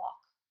go for a walk.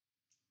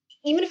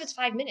 Even if it's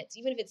 5 minutes,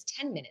 even if it's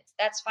 10 minutes,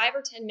 that's 5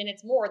 or 10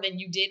 minutes more than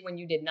you did when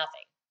you did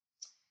nothing.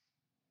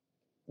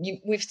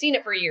 We've seen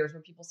it for years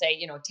where people say,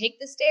 take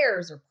the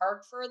stairs or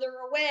park further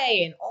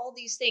away and all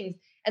these things.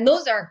 And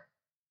those are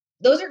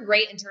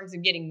great in terms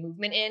of getting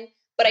movement in.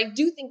 But I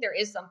do think there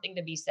is something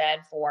to be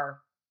said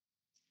for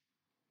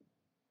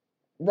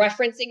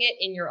referencing it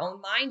in your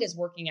own mind as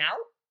working out,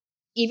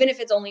 even if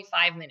it's only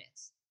 5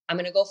 minutes. I'm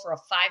going to go for a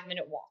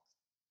 5-minute walk.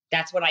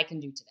 That's what I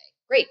can do today.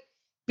 Great.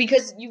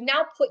 Because you've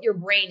now put your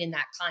brain in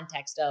that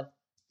context of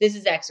this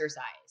is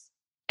exercise.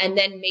 And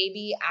then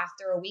maybe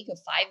after a week of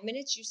 5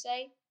 minutes, you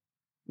say,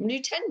 I'm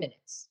going to do 10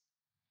 minutes.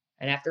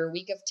 And after a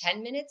week of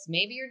 10 minutes,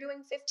 maybe you're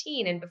doing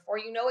 15. And before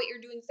you know it,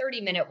 you're doing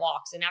 30-minute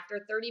walks. And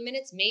after 30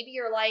 minutes, maybe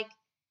you're like,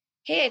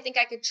 hey, I think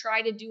I could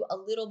try to do a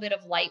little bit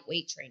of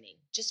lightweight training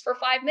just for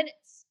 5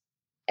 minutes.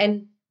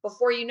 And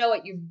before you know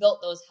it, you've built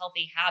those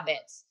healthy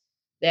habits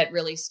that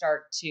really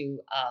start to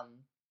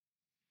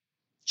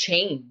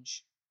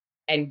change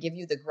and give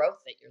you the growth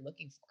that you're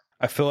looking for.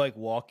 I feel like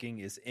walking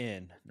is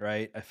in,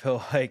 right? I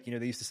feel like,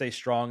 they used to say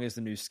strong is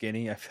the new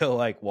skinny. I feel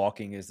like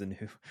walking is the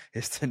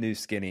new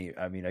skinny.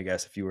 I mean, I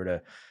guess if you were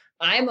to.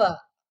 I'm a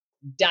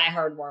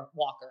diehard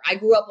walker. I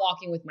grew up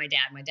walking with my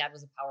dad. My dad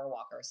was a power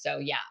walker. So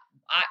yeah,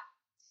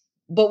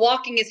 but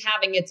walking is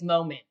having its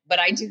moment, but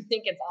I do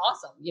think it's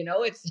awesome.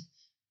 It's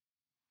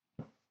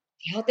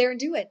get out there and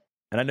do it.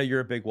 And I know you're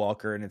a big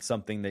walker, and it's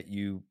something that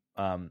you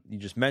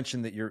just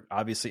mentioned that you're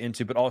obviously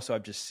into, but also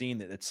I've just seen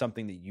that it's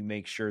something that you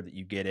make sure that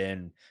you get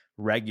in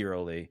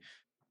regularly.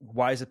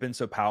 Why has it been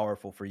so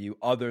powerful for you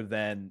other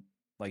than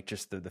like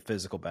just the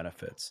physical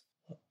benefits?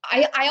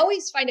 I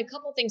always find a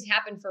couple things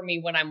happen for me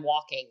when I'm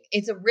walking.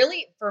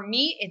 For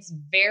me, it's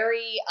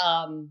very,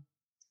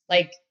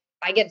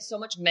 I get so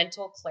much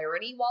mental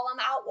clarity while I'm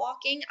out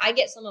walking. I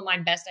get some of my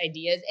best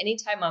ideas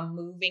anytime I'm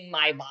moving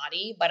my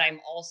body, but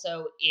I'm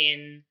also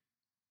in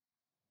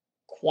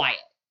quiet.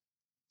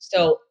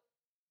 So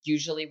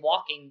usually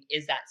walking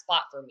is that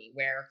spot for me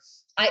where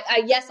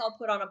yes, I'll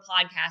put on a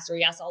podcast, or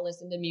yes, I'll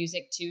listen to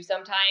music too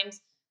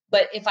sometimes.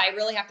 But if I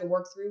really have to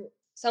work through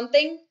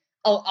something,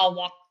 I'll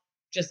walk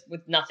just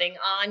with nothing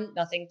on,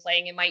 nothing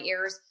playing in my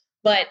ears.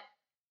 But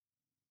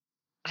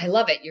I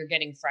love it. You're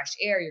getting fresh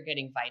air. You're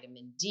getting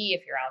vitamin D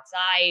if you're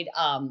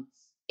outside.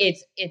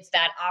 It's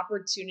that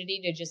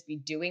opportunity to just be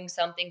doing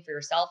something for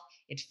yourself.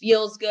 It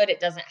feels good.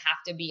 It doesn't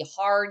have to be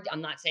hard.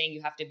 I'm not saying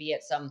you have to be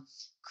at some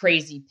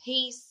crazy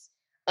pace.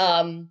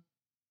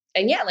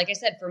 And yeah, like I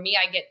said, for me,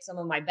 I get some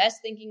of my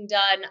best thinking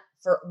done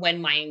for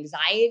when my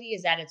anxiety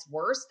is at its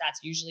worst. That's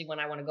usually when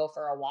I want to go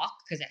for a walk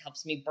because it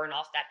helps me burn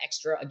off that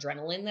extra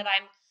adrenaline that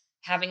I'm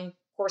having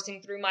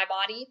coursing through my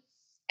body.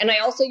 And I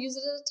also use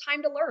it as a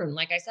time to learn.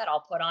 Like I said,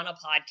 I'll put on a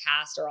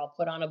podcast or I'll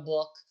put on a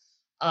book,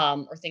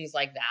 or things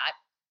like that.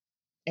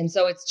 And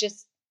so it's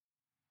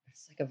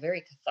like a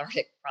very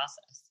cathartic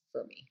process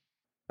for me.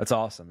 That's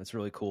awesome. It's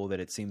really cool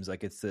that it seems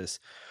like it's this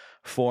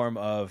form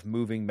of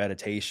moving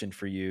meditation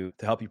for you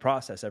to help you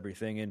process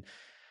everything. And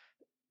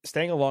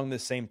staying along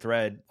this same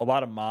thread, a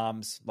lot of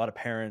moms, a lot of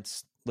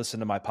parents listen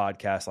to my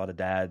podcast, a lot of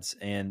dads,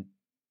 and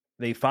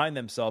they find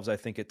themselves, I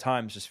think at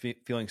times, just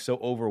feeling so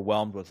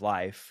overwhelmed with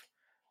life,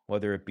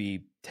 whether it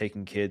be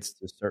taking kids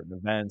to certain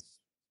events,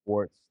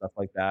 sports, stuff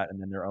like that,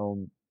 and then their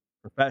own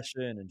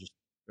profession and just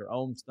their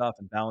own stuff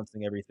and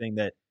balancing everything,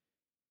 that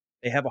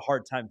they have a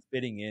hard time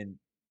fitting in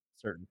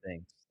certain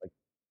things like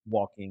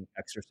walking,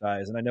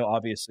 exercise. And I know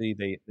obviously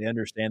they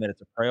understand that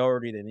it's a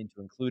priority. They need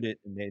to include it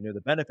and they know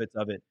the benefits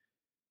of it.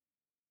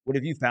 What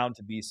have you found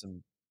to be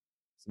some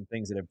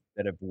things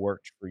that have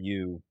worked for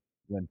you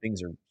when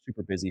things are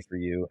super busy for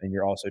you and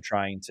you're also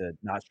trying to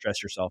not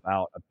stress yourself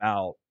out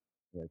about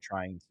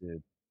trying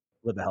to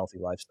live a healthy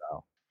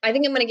lifestyle? I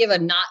think I'm going to give a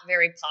not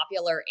very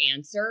popular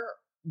answer,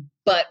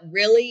 but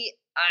really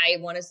I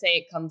want to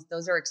say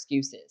those are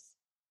excuses,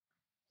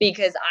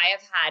 because I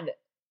have had,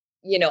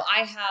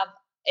 I have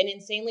an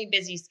insanely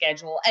busy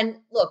schedule. And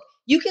look,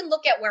 you can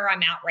look at where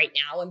I'm at right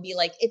now and be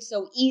like, it's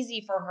so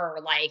easy for her.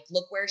 Like,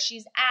 look where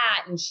she's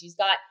at and she's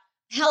got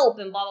help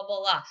and blah, blah, blah,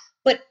 blah.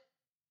 But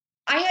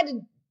I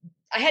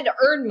had to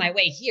earn my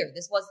way here.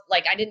 This was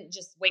like, I didn't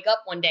just wake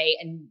up one day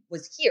and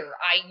was here.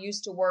 I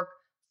used to work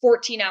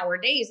 14-hour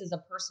days as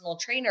a personal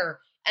trainer,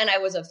 and I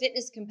was a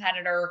fitness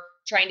competitor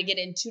trying to get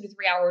in 2 to 3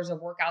 hours of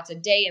workouts a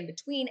day in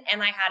between.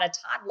 And I had a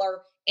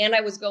toddler and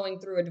I was going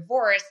through a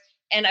divorce.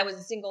 and I was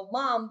a single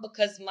mom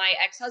because my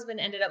ex-husband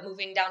ended up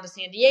moving down to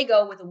San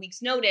Diego with a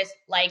week's notice.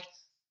 Like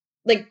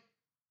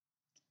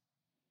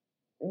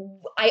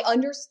I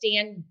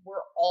understand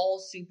we're all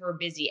super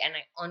busy, and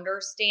I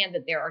understand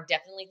that there are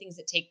definitely things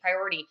that take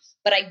priority,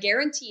 but I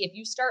guarantee if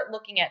you start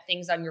looking at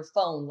things on your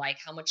phone, like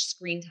how much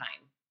screen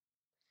time,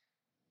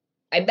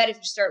 I bet if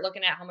you start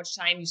looking at how much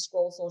time you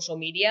scroll social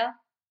media,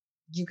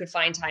 you could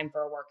find time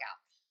for a workout.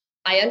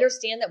 I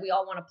understand that we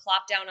all want to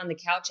plop down on the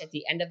couch at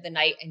the end of the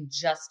night and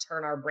just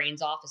turn our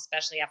brains off,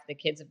 especially after the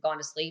kids have gone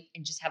to sleep,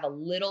 and just have a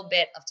little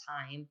bit of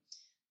time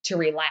to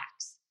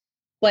relax.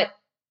 But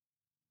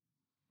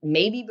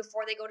maybe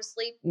before they go to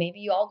sleep, maybe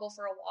you all go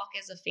for a walk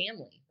as a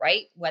family,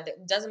 right? Whether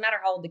it doesn't matter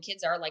how old the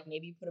kids are, like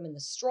maybe you put them in the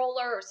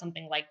stroller or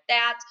something like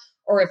that.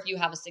 Or if you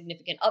have a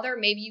significant other,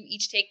 maybe you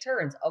each take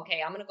turns.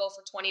 Okay, I'm going to go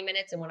for 20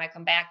 minutes. And when I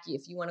come back,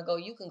 if you want to go,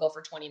 you can go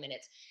for 20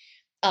 minutes.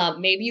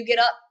 Maybe you get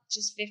up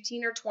just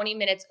 15 or 20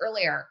 minutes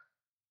earlier.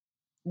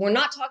 We're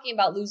not talking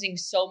about losing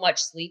so much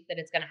sleep that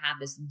it's going to have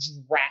this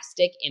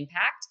drastic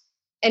impact.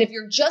 And if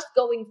you're just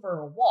going for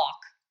a walk,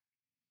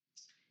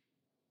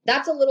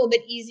 that's a little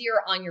bit easier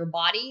on your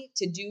body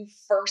to do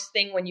first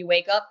thing when you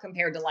wake up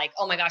compared to like,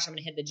 oh my gosh, I'm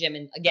going to hit the gym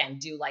and again,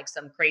 do like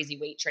some crazy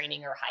weight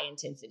training or high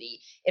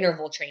intensity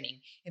interval training.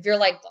 If you're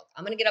like, look,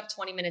 I'm going to get up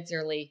 20 minutes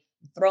early,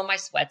 throw my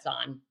sweats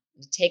on,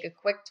 take a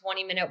quick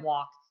 20-minute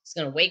walk. It's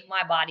going to wake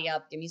my body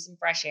up, give me some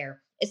fresh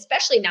air,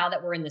 especially now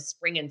that we're in the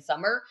spring and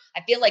summer.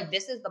 I feel like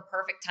this is the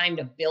perfect time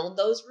to build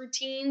those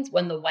routines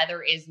when the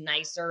weather is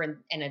nicer and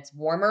it's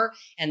warmer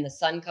and the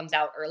sun comes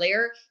out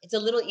earlier. It's a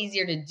little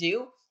easier to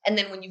do. And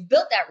then when you've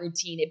built that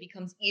routine, it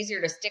becomes easier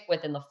to stick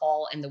with in the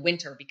fall and the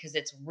winter because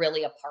it's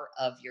really a part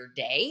of your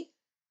day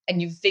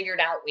and you've figured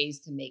out ways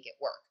to make it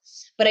work.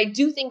 But I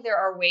do think there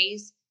are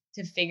ways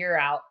to figure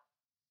out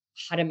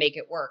how to make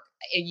it work.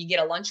 If you get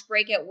a lunch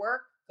break at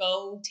work,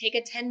 go take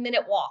a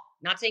 10-minute walk.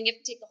 Not saying you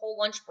have to take the whole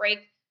lunch break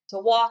to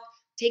walk,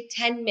 take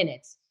 10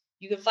 minutes.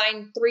 You can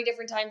find 3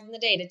 different times in the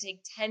day to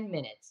take 10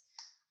 minutes.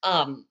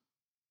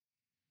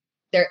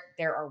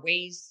 There are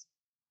ways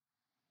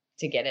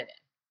to get it in.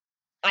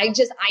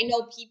 I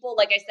know people,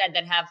 like I said,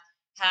 that have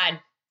had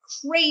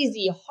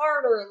crazy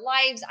harder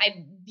lives.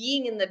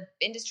 Being in the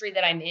industry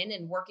that I'm in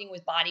and working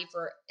with body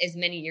for as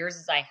many years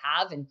as I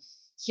have and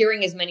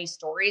hearing as many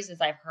stories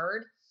as I've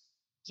heard,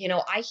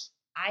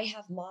 I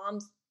have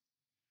moms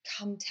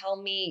come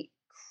tell me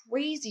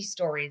crazy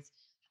stories,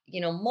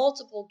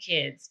 multiple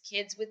kids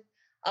with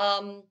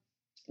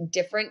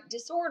different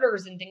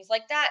disorders and things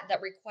like that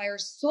require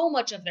so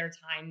much of their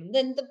time. And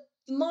then the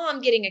mom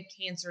getting a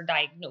cancer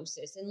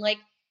diagnosis and like,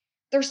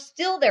 they're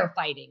still there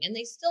fighting and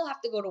they still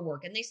have to go to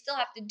work and they still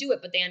have to do it,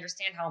 but they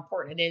understand how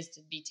important it is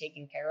to be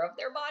taking care of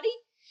their body.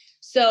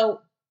 So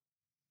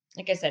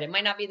like I said, it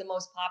might not be the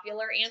most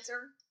popular answer,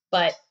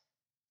 but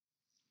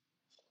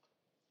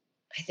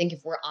I think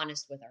if we're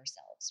honest with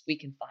ourselves, we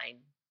can find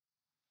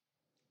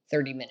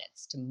 30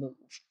 minutes to move.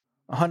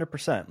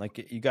 100%.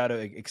 Like you got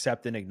to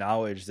accept and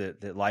acknowledge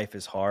that life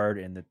is hard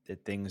and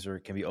that things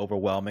can be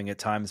overwhelming at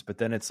times, but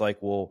then it's like,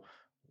 well,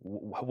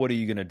 what are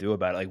you going to do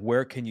about it? Like,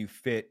 where can you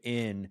fit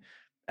in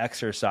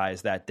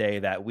exercise that day,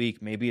 that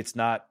week? Maybe it's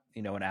not,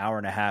 an hour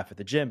and a half at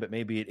the gym, but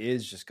maybe it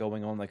is just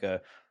going on like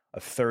a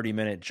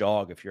 30-minute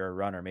jog if you're a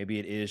runner. Maybe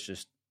it is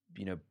just,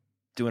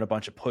 doing a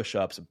bunch of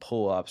push-ups and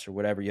pull-ups or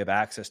whatever you have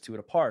access to at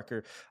a park.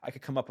 Or I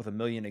could come up with a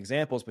million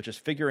examples, but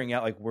just figuring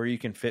out like where you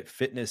can fit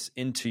fitness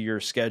into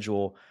your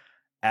schedule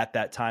at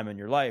that time in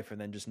your life.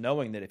 And then just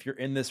knowing that if you're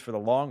in this for the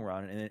long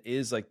run and it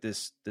is like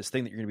this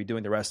thing that you're going to be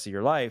doing the rest of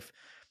your life,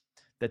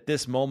 that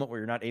this moment where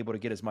you're not able to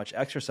get as much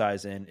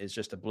exercise in is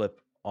just a blip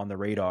on the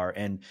radar.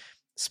 And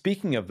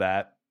speaking of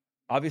that,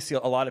 obviously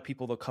a lot of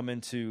people, they'll come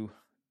into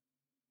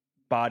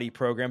body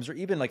programs, or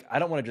even like, I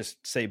don't want to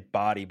just say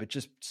body, but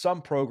just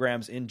some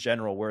programs in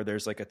general where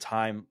there's like a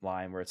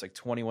timeline where it's like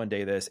 21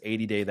 day this,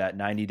 80 day that,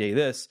 90 day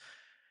this.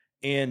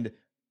 And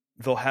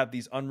they'll have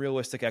these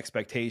unrealistic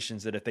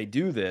expectations that if they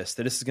do this,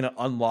 that this is going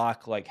to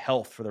unlock like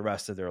health for the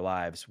rest of their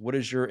lives. What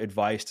is your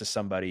advice to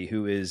somebody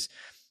who is,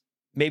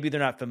 maybe they're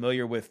not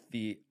familiar with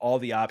all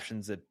the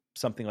options that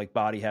something like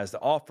Body has to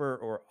offer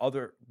or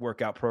other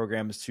workout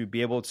programs to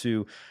be able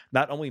to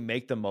not only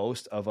make the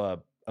most of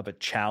a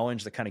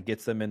challenge that kind of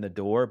gets them in the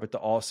door, but to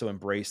also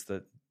embrace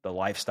the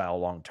lifestyle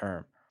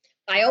long-term?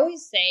 I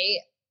always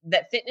say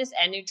that fitness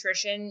and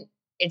nutrition,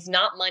 it's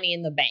not money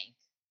in the bank,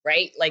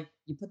 right? Like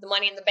you put the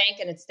money in the bank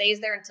and it stays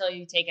there until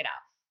you take it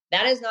out.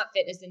 That is not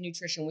fitness and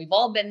nutrition. We've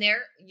all been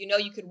there.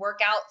 You could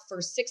work out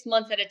for 6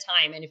 months at a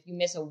time. And if you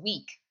miss a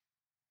week,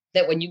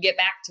 that when you get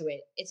back to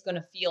it, it's going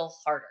to feel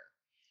harder.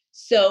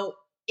 So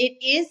it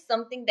is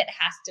something that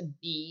has to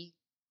be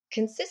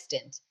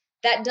consistent.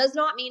 That does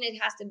not mean it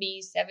has to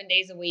be 7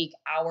 days a week,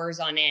 hours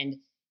on end.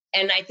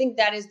 And I think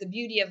that is the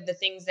beauty of the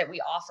things that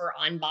we offer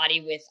on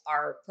Body with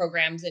our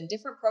programs, and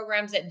different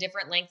programs at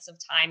different lengths of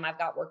time. I've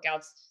got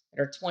workouts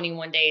that are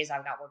 21 days.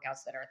 I've got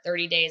workouts that are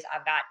 30 days.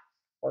 I've got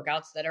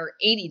workouts that are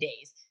 80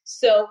 days.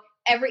 So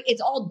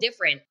it's all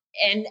different.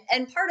 And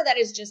part of that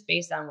is just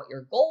based on what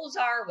your goals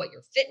are, what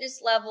your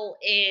fitness level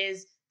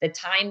is, the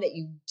time that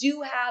you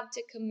do have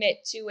to commit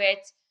to it.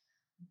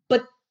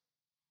 But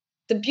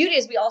the beauty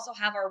is we also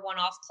have our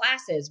one-off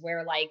classes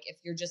where, like, if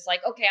you're just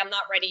like, okay, I'm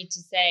not ready to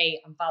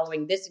say I'm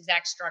following this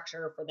exact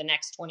structure for the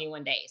next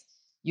 21 days,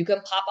 you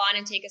can pop on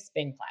and take a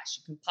spin class.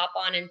 You can pop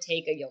on and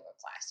take a yoga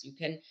class. You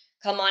can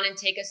come on and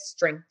take a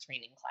strength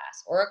training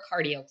class or a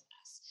cardio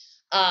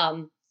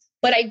class.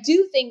 But I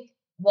do think,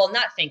 well,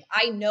 not think,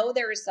 I know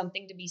there is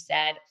something to be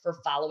said for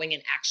following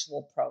an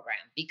actual program,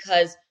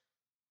 because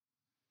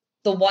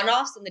the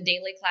one-offs and the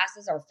daily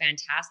classes are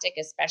fantastic,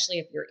 especially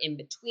if you're in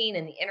between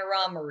in the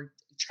interim or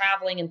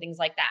traveling and things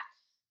like that.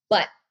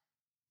 But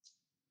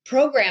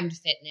programmed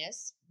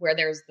fitness, where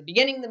there's the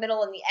beginning, the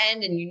middle, and the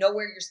end, and you know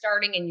where you're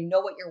starting and you know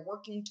what you're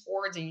working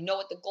towards and you know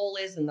what the goal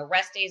is and the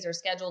rest days are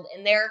scheduled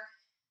in there,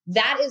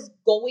 that is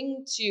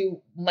going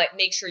to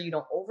make sure you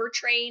don't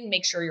overtrain,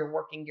 make sure you're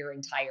working your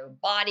entire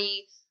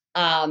body,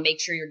 make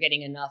sure you're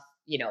getting enough,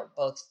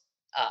 both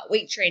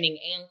weight training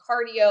and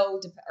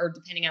cardio, or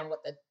depending on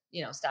what the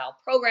style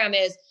program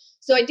is.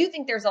 So I do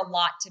think there's a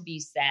lot to be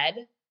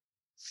said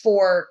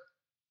for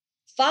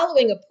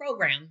following a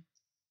program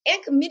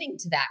and committing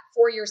to that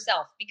for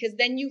yourself, because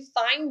then you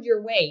find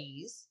your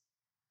ways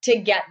to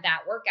get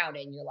that workout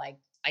in. You're like,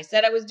 I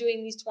said I was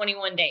doing these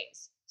 21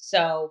 days,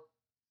 so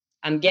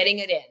I'm getting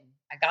it in.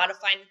 I got to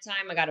find the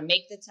time. I got to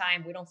make the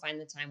time. We don't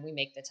find the time. We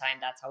make the time.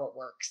 That's how it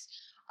works.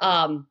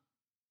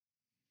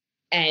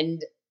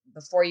 And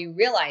before you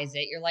realize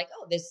it, you're like,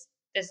 oh, this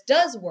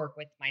does work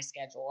with my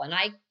schedule and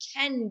I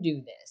can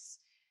do this.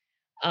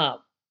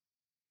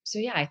 So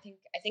yeah, I think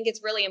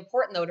it's really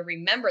important though to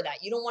remember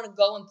that you don't want to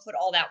go and put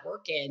all that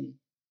work in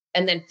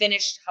and then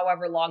finish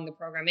however long the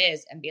program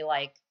is and be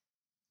like,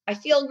 I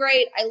feel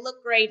great, I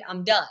look great,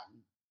 I'm done.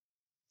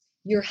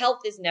 Your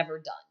health is never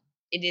done.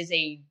 It is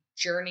a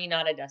journey,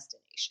 not a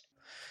destination.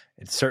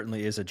 It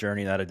certainly is a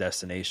journey, not a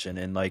destination.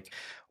 And like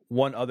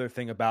one other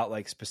thing about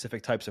like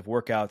specific types of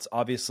workouts,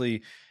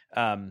 obviously,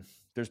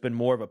 there's been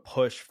more of a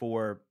push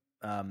for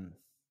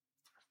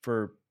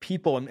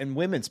people and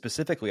women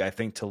specifically, I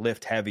think, to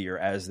lift heavier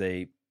as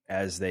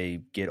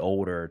they get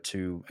older,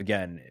 to,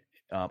 again,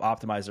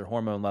 optimize their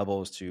hormone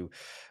levels, to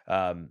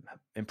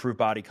improve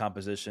body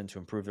composition, to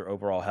improve their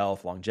overall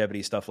health,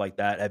 longevity, stuff like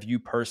that. Have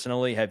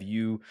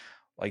you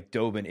like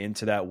dove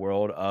into that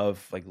world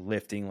of like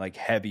lifting like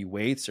heavy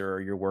weights, or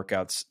are your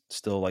workouts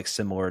still like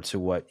similar to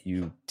what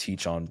you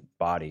teach on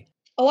body?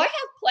 Oh, I have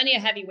plenty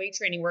of heavy weight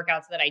training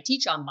workouts that I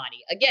teach on body.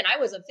 Again, I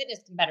was a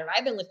fitness competitor.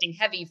 I've been lifting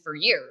heavy for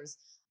years.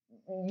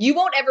 You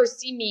won't ever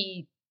see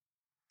me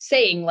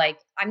saying like,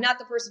 I'm not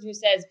the person who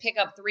says pick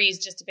up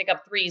threes just to pick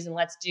up threes and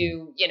let's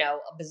do,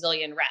 a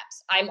bazillion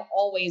reps. I'm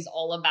always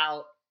all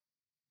about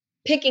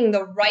picking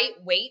the right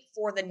weight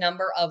for the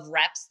number of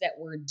reps that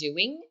we're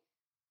doing.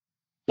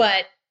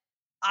 But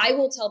I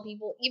will tell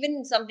people, even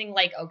in something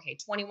like,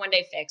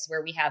 21-day fix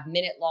where we have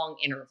minute-long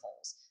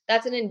intervals,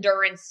 that's an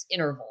endurance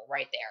interval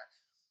right there.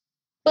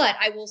 But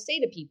I will say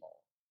to people,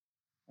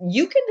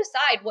 you can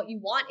decide what you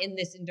want in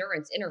this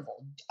endurance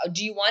interval.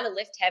 Do you want to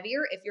lift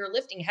heavier? If you're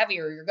lifting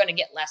heavier, you're going to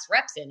get less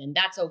reps in, and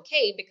that's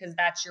okay because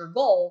that's your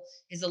goal,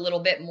 is a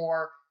little bit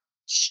more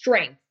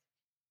strength.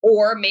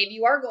 Or maybe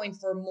you are going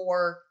for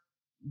more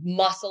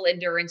muscle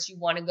endurance. You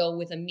want to go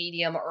with a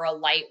medium or a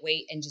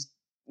lightweight and just,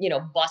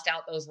 bust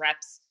out those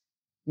reps.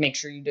 Make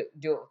sure you do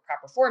it with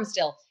proper form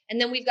still. And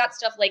then we've got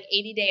stuff like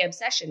 80-day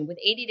obsession. With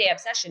 80-day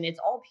obsession, it's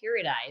all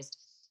periodized.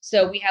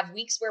 So we have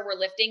weeks where we're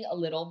lifting a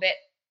little bit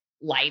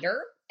lighter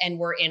and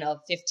we're in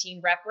a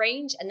 15 rep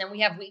range. And then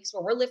we have weeks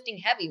where we're lifting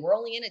heavy. We're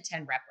only in a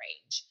 10 rep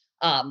range.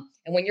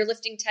 And when you're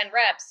lifting 10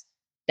 reps,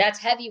 that's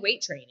heavy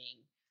weight training.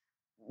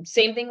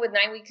 Same thing with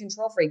 9-week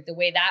Control Freak. The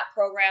way that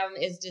program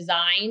is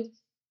designed,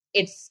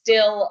 it's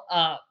still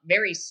a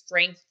very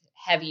strength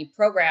heavy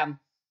program.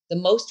 The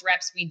most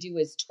reps we do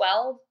is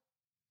 12.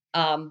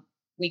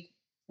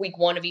 Week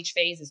 1 of each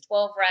phase is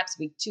 12 reps.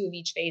 Week 2 of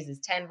each phase is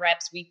 10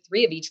 reps. Week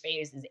 3 of each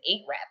phase is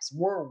 8 reps.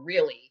 We're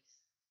really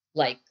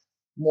like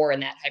more in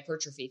that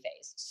hypertrophy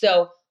phase.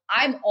 So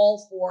I'm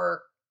all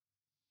for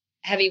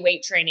heavy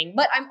weight training,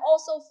 but I'm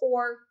also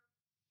for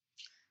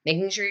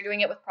making sure you're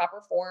doing it with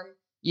proper form.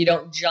 You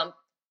don't jump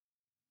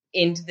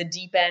into the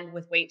deep end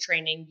with weight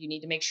training. You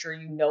need to make sure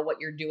you know what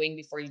you're doing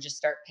before you just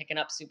start picking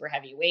up super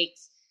heavy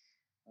weights.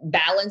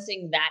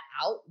 Balancing that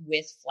out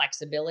with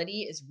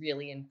flexibility is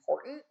really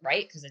important,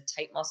 right? Because a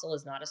tight muscle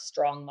is not a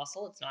strong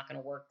muscle. It's not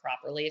going to work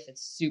properly if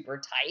it's super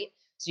tight.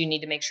 So you need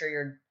to make sure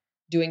you're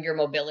doing your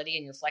mobility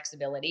and your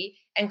flexibility.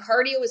 And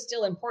cardio is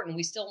still important.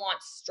 We still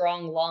want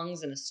strong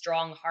lungs and a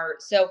strong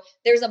heart. So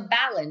there's a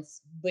balance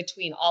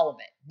between all of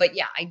it. But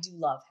yeah, I do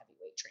love heavy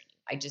weight training.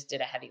 I just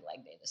did a heavy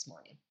leg day this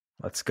morning.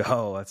 Let's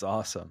go. That's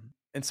awesome.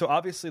 And so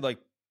obviously, like,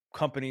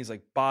 companies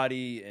like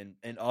Body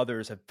and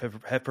others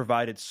have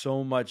provided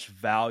so much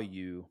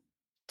value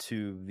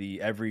to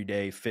the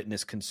everyday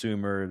fitness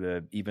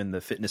consumer, even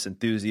the fitness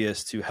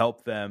enthusiast, to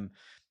help them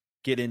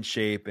get in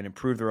shape and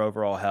improve their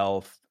overall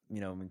health,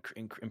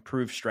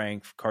 improve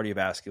strength,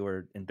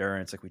 cardiovascular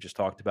endurance, like we just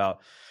talked about.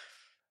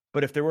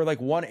 But if there were like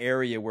one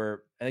area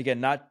where, and again,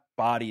 not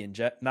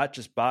not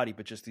just body,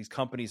 but just these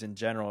companies in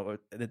general,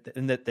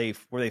 and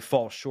where they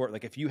fall short.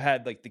 Like if you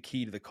had like the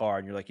key to the car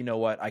and you're like, you know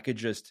what, I could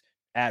just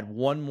add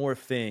one more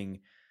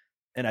thing,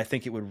 and I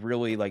think it would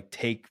really like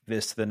take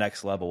this to the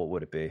next level. What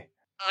would it be?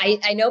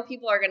 I know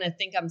people are going to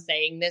think I'm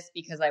saying this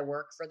because I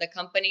work for the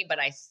company, but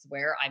I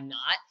swear I'm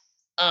not.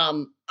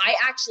 I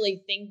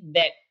actually think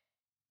that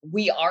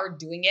we are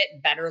doing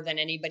it better than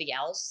anybody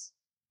else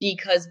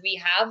because we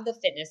have the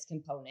fitness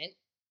component.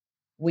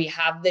 We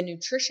have the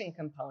nutrition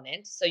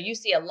component. So you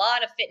see a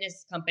lot of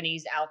fitness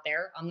companies out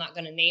there. I'm not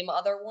going to name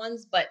other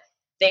ones, but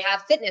they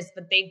have fitness,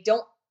 but they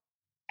don't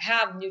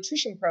have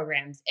nutrition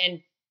programs.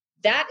 And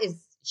that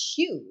is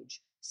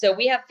huge. So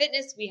we have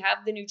fitness, we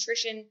have the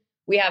nutrition,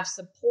 we have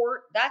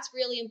support. That's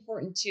really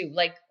important too.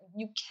 Like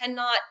you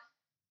cannot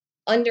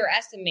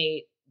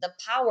underestimate the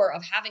power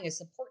of having a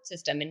support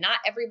system, and not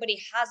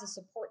everybody has a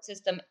support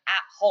system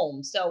at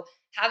home. So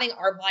having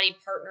our body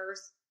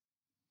partners,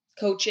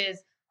 coaches,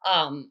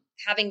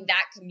 having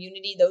that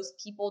community, those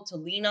people to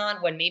lean on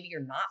when maybe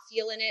you're not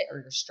feeling it or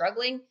you're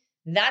struggling,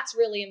 that's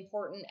really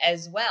important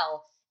as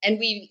well. And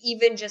we've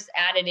even just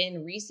added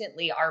in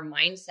recently our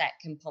mindset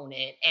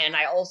component. And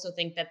I also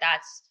think that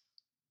that's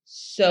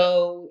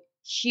so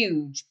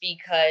huge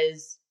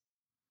because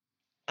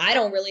I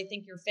don't really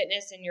think your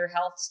fitness and your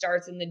health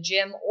starts in the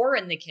gym or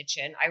in the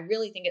kitchen. I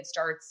really think it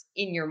starts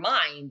in your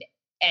mind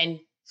and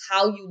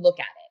how you look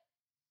at it.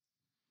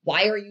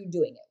 Why are you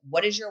doing it?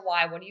 What is your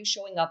why? What are you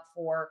showing up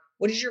for?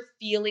 What is your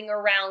feeling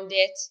around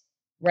it?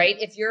 Right?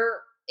 If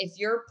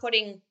you're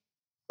putting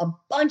a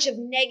bunch of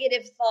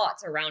negative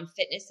thoughts around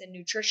fitness and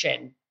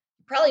nutrition,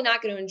 you're probably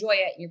not going to enjoy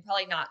it and you're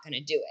probably not going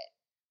to do it.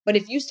 But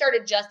if you start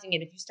adjusting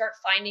it, if you start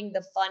finding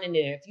the fun in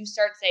it, if you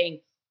start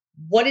saying,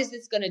 what is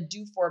this going to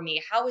do for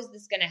me? How is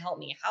this going to help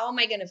me? How am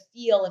I going to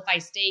feel if I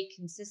stay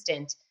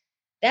consistent?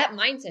 That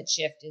mindset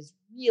shift is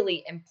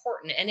really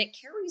important, and it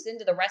carries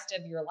into the rest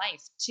of your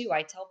life too.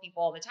 I tell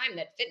people all the time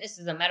that fitness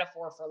is a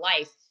metaphor for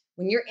life.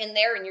 When you're in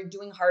there and you're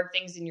doing hard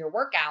things in your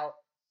workout,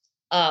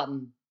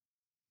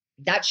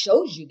 that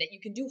shows you that you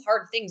can do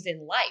hard things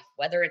in life,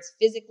 whether it's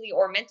physically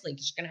or mentally,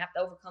 because you're going to have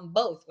to overcome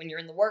both when you're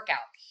in the workout.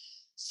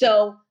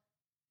 So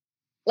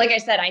like I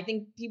said, I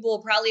think people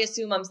will probably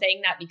assume I'm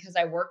saying that because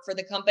I work for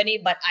the company,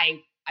 but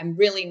I'm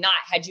really not.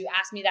 Had you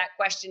asked me that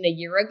question a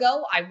year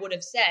ago, I would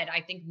have said,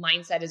 I think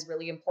mindset is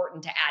really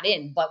important to add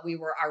in, but we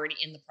were already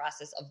in the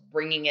process of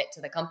bringing it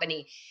to the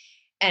company.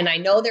 And I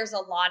know there's a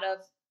lot of,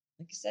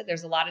 like I said,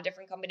 there's a lot of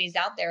different companies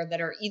out there that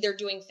are either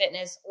doing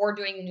fitness or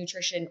doing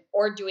nutrition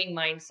or doing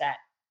mindset.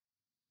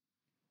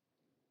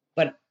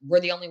 But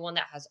we're the only one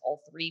that has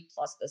all three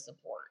plus the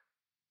support.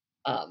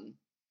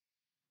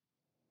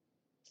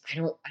 I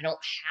don't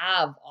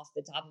have off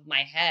the top of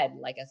my head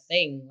like a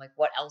thing. Like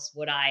what else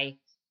would I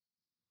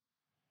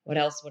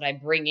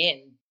bring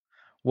in?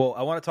 Well,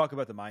 I want to talk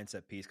about the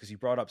mindset piece because you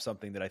brought up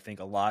something that I think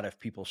a lot of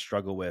people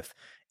struggle with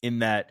in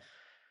that,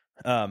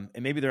 and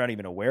maybe they're not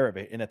even aware of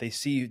it, in that they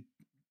see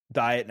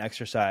diet and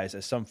exercise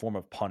as some form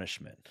of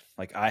punishment.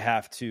 Like I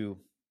have to,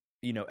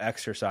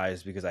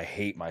 exercise because I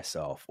hate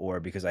myself or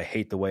because I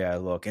hate the way I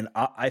look. And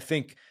I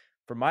think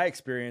from my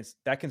experience,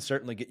 that can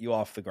certainly get you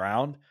off the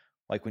ground,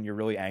 like when you're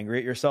really angry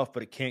at yourself,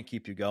 but it can't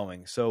keep you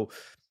going. So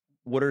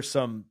what are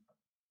some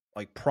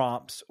like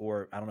prompts,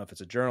 or I don't know if it's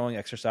a journaling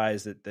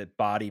exercise that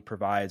Body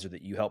provides or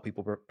that you help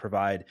people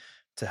provide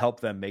to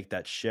help them make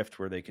that shift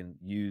where they can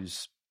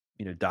use,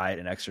 diet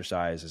and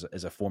exercise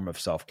as a form of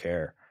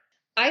self-care?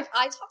 I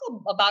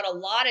talk about a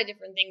lot of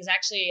different things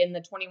actually in the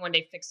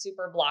 21-day fix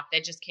super block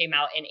that just came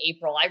out in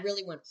April. I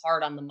really went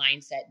hard on the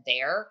mindset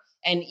there.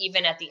 And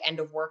even at the end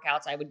of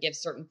workouts, I would give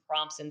certain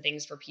prompts and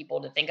things for people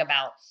to think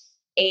about.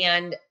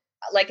 And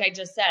like I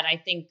just said, I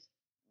think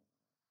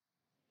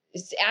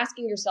it's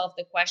asking yourself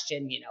the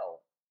question,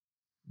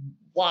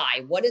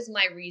 why? What is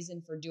my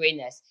reason for doing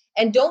this?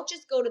 And don't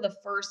just go to the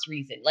first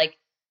reason. Like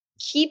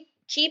keep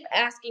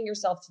asking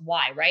yourself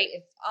why, right?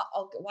 If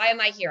why am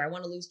I here? I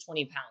want to lose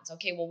 20 pounds.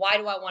 Okay, well, why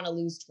do I want to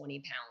lose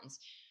 20 pounds?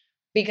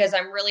 Because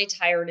I'm really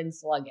tired and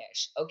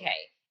sluggish. Okay,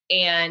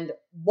 and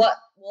what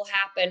will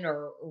happen,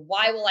 or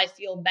why will I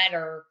feel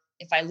better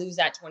if I lose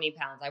that 20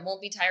 pounds? I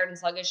won't be tired and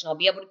sluggish, and I'll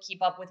be able to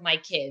keep up with my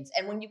kids.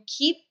 And when you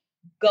keep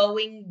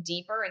going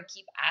deeper and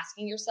keep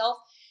asking yourself,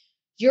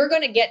 you're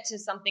going to get to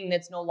something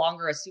that's no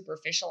longer a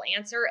superficial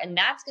answer. And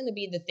that's going to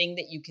be the thing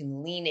that you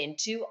can lean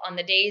into on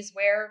the days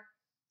where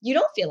you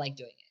don't feel like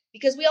doing it,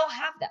 because we all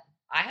have them.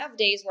 I have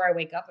days where I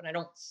wake up and I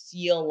don't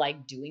feel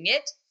like doing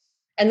it.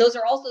 And those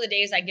are also the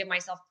days I give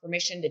myself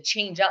permission to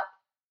change up.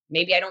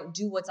 Maybe I don't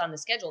do what's on the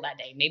schedule that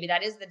day. Maybe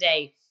that is the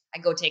day I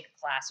go take a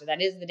class, or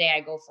that is the day I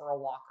go for a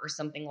walk or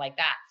something like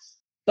that.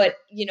 But,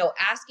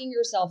 asking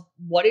yourself,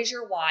 what is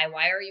your why?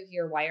 Why are you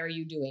here? Why are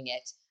you doing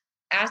it?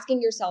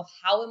 Asking yourself,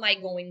 how am I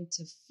going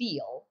to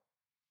feel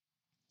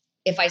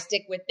if I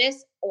stick with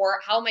this?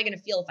 Or how am I going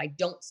to feel if I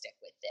don't stick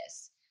with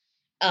this?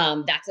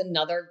 That's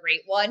another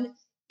great one.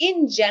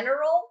 In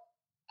general,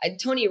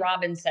 Tony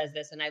Robbins says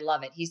this, and I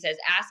love it. He says,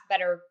 ask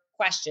better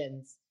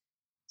questions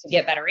to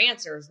get better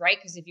answers, right?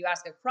 Because if you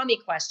ask a crummy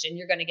question,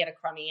 you're going to get a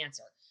crummy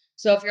answer.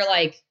 So if you're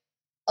like,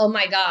 oh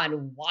my God,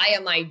 why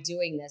am I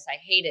doing this? I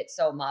hate it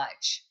so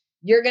much.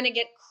 You're going to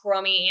get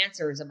crummy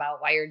answers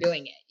about why you're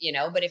doing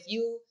it, But if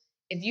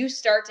you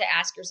start to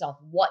ask yourself,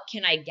 what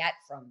can I get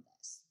from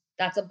this?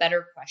 That's a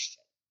better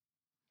question.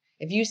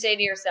 If you say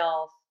to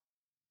yourself,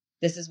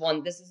 this is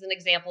an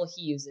example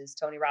he uses,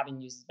 Tony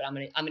Robbins uses, but I'm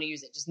going to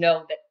use it. Just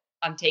know that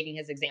I'm taking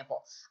his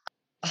example.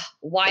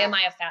 Why am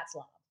I a fat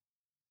slob?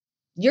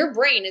 Your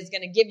brain is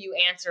going to give you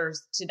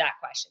answers to that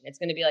question. It's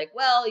going to be like,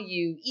 well,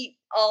 you eat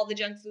all the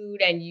junk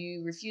food and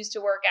you refuse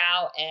to work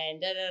out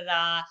and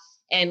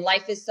and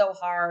life is so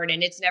hard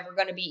and it's never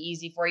going to be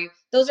easy for you.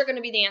 Those are going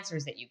to be the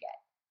answers that you get.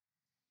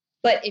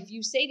 But if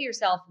you say to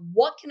yourself,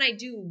 what can I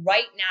do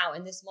right now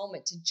in this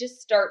moment to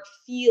just start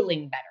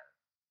feeling better?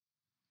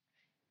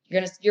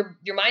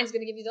 Your mind's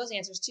going to give you those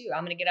answers too. I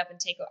can get up and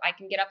take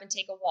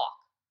a walk.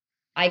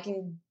 I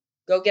can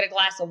go get a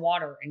glass of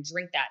water and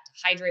drink that to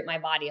hydrate my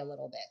body a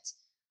little bit.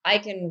 I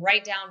can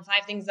write down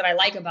 5 things that I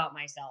like about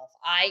myself.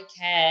 I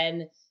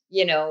can,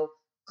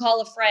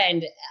 call a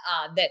friend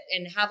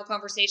and have a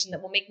conversation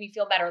that will make me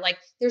feel better. Like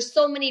there's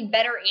so many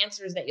better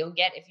answers that you'll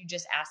get if you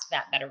just ask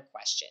that better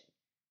question.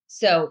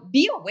 So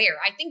be aware.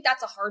 I think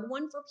that's a hard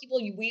one for people.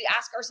 We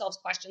ask ourselves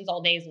questions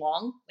all days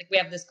long. Like we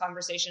have this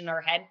conversation in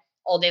our head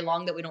all day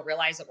long that we don't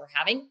realize that we're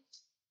having.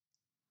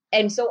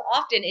 And so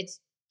often it's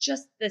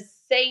just the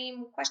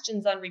same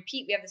questions on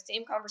repeat. We have the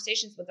same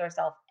conversations with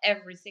ourselves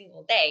every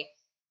single day.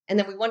 And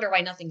then we wonder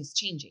why nothing is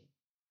changing.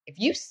 If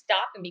you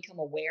stop and become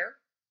aware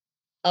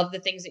of the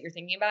things that you're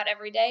thinking about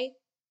every day,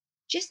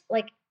 just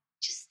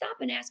stop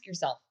and ask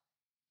yourself,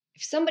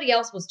 if somebody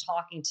else was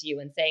talking to you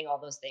and saying all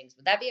those things,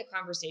 would that be a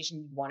conversation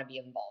you'd want to be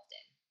involved in?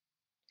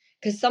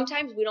 Because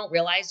sometimes we don't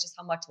realize just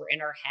how much we're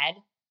in our head,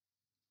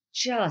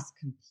 just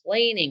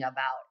complaining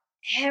about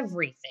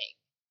everything.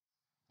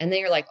 And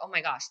then you're like, oh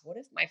my gosh, what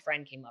if my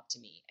friend came up to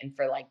me and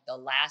for like the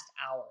last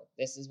hour,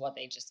 this is what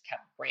they just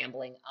kept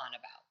rambling on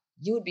about?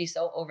 You would be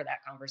so over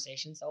that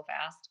conversation so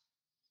fast.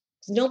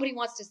 Because nobody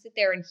wants to sit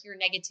there and hear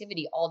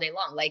negativity all day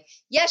long. Like,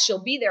 yes,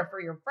 you'll be there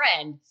for your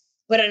friend,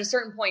 but at a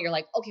certain point, you're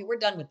like, okay, we're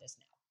done with this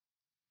now.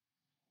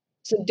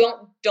 So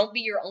don't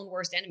be your own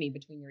worst enemy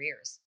between your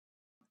ears.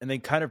 And then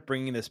kind of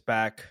bringing this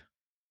back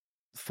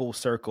full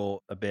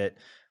circle a bit,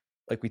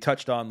 like we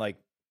touched on, like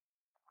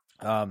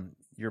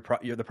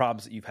the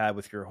problems that you've had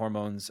with your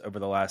hormones over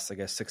the last, I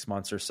guess, 6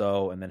 months or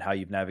so, and then how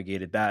you've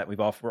navigated that.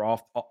 We're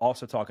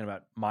also talking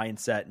about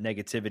mindset,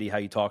 negativity, how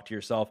you talk to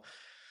yourself.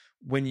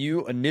 When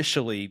you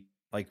initially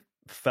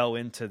fell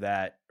into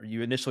that, or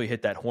you initially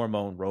hit that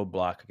hormone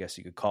roadblock, I guess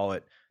you could call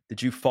it,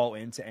 did you fall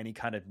into any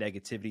kind of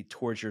negativity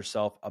towards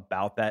yourself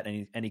about that?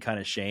 Any kind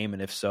of shame?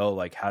 And if so,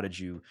 how did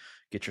you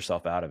get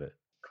yourself out of it?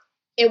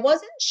 It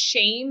wasn't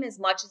shame as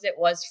much as it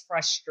was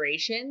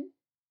frustration.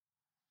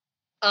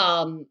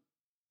 And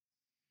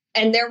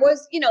there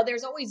was,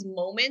 there's always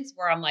moments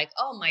where I'm like,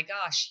 oh my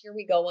gosh, here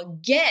we go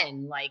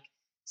again. Like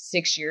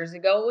 6 years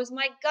ago, it was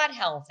my gut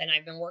health and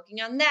I've been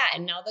working on that.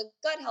 And now the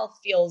gut health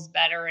feels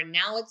better. And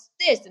now it's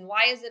this. And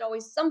why is it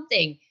always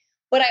something?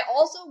 But I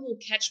also will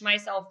catch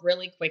myself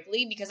really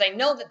quickly because I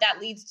know that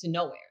leads to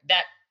nowhere,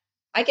 that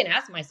I can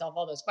ask myself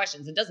all those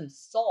questions. It doesn't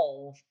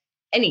solve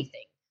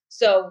anything.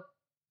 So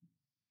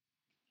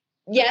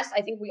yes,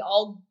 I think we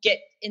all get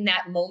in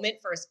that moment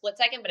for a split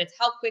second, but it's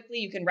how quickly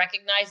you can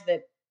recognize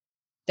that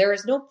there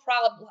is no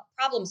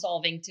problem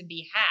solving to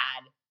be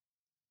had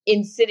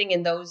in sitting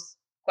in those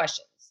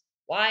questions.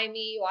 Why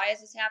me? Why is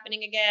this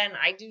happening again?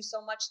 I do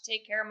so much to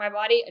take care of my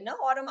body. No,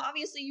 Autumn,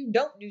 obviously you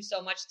don't do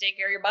so much to take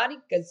care of your body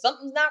because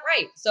something's not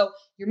right. So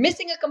you're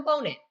missing a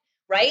component,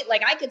 right?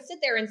 Like I could sit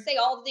there and say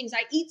all the things.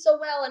 I eat so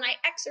well and I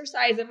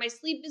exercise and my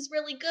sleep is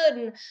really good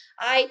and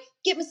I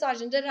get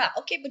massage and da-da.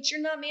 Okay, but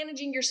you're not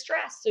managing your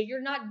stress. So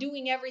you're not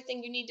doing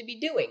everything you need to be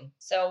doing.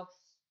 So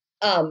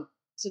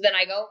then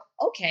I go,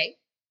 okay,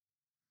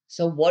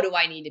 so what do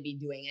I need to be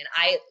doing? And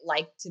I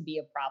like to be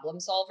a problem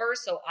solver.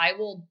 So I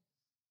will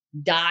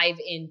dive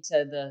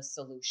into the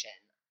solution.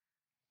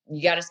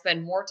 You got to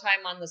spend more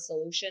time on the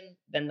solution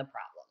than the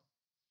problem.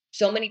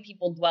 So many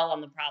people dwell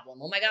on the problem.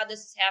 Oh my God, this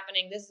is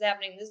happening. This is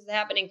happening. This is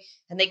happening.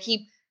 And they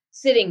keep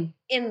sitting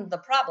in the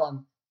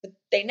problem, but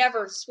they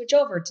never switch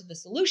over to the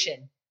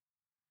solution.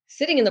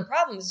 Sitting in the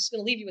problem is just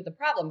going to leave you with the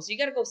problem. So you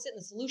got to go sit in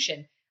the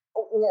solution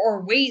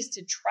or ways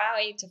to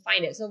try to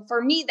find it. So for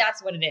me,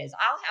 that's what it is.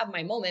 I'll have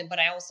my moment, but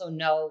I also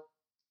know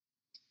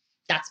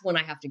that's when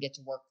I have to get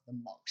to work the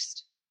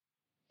most.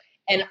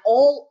 And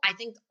I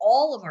think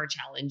all of our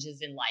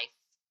challenges in life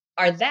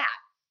are that.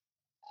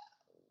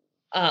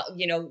 Our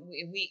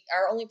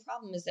only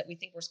problem is that we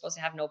think we're supposed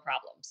to have no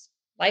problems.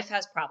 Life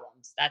has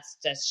problems.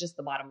 That's just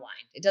the bottom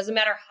line. It doesn't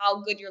matter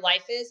how good your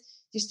life is,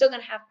 you're still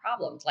going to have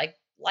problems. Like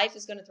life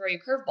is going to throw you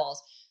curveballs.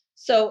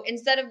 So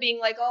instead of being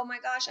like, oh my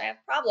gosh, I have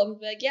problems,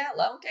 be like, yeah,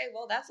 well, okay,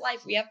 well, that's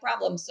life. We have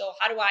problems. So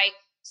how do I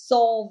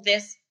solve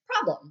this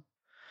problem?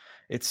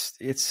 It's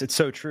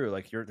so true.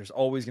 Like there's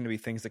always going to be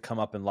things that come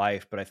up in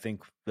life, but I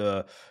think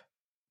the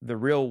the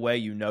real way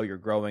you know you're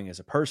growing as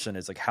a person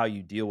is like how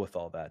you deal with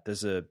all that.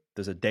 Does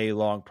a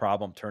day-long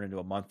problem turn into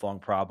a month-long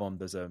problem?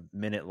 Does a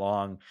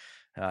minute-long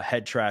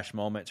head trash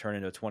moment turn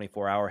into a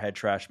 24-hour head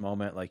trash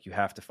moment? Like, you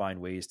have to find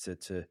ways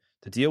to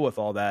deal with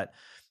all that.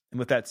 And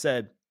with that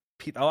said,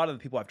 a lot of the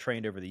people I've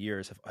trained over the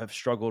years have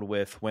struggled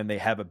with when they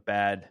have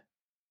a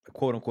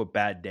quote unquote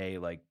bad day,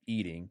 like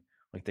eating.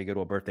 Like, they go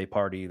to a birthday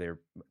party,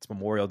 it's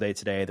Memorial Day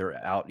today,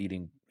 they're out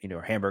eating,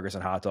 hamburgers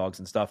and hot dogs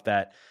and stuff,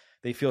 that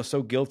they feel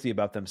so guilty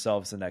about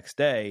themselves the next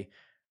day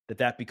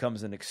that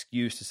becomes an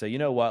excuse to say, you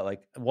know what,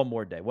 like one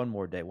more day.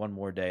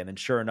 And then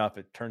sure enough,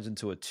 it turns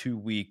into a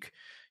 2-week,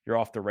 you're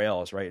off the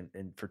rails, right?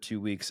 And for 2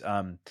 weeks,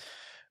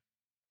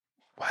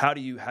 how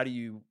do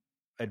you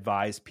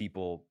advise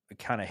people to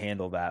kind of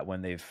handle that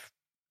when they've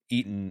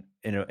eaten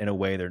in a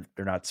way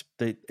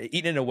they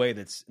eat in a way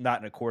that's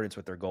not in accordance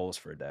with their goals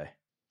for a day?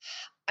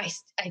 I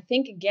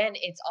think, again,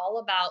 it's all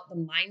about the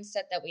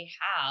mindset that we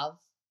have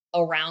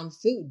around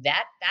food.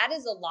 That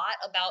is a lot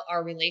about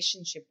our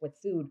relationship with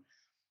food.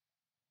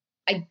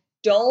 I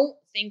don't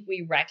think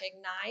we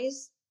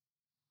recognize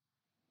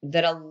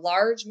that a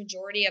large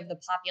majority of the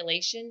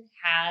population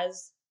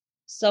has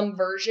some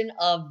version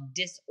of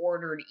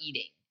disordered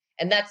eating.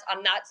 And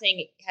I'm not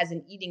saying it has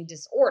an eating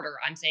disorder.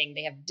 I'm saying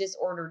they have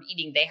disordered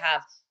eating. They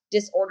have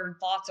disordered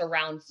thoughts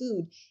around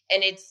food.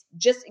 And it's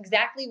just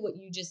exactly what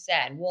you just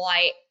said. Well,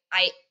 I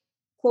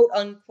quote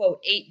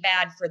unquote ate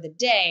bad for the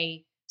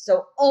day.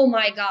 So, oh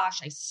my gosh,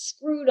 I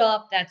screwed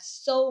up.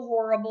 That's so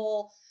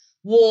horrible.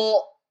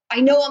 Well,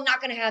 I know I'm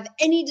not going to have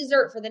any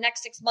dessert for the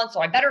next 6 months,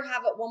 so I better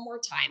have it one more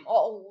time.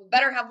 Oh,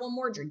 better have one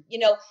more drink.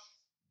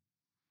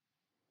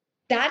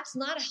 That's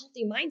not a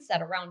healthy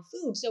mindset around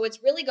food. So it's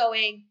really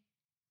going,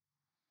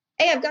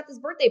 hey, I've got this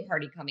birthday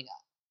party coming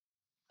up.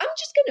 I'm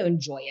just going to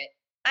enjoy it.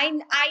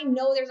 I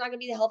know there's not going to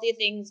be the healthiest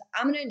things.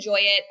 I'm going to enjoy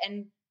it.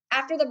 And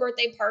after the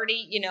birthday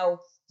party,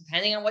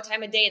 depending on what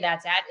time of day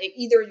that's at,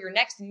 either your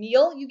next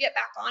meal, you get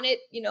back on it,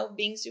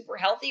 being super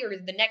healthy, or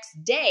the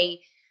next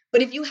day.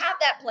 But if you have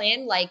that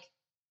plan, like,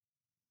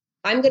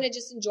 I'm going to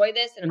just enjoy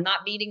this and I'm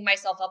not beating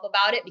myself up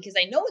about it because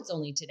I know it's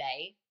only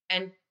today.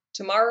 And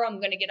tomorrow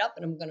I'm going to get up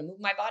and I'm going to move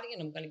my body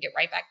and I'm going to get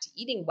right back to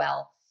eating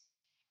well.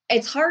 I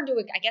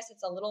guess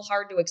it's a little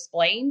hard to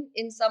explain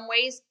in some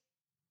ways,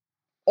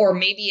 or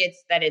maybe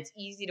it's that it's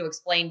easy to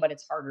explain, but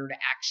it's harder to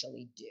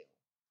actually do.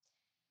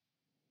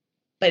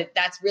 But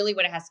that's really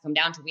what it has to come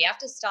down to. We have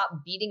to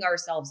stop beating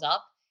ourselves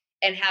up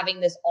and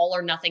having this all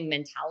or nothing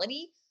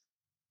mentality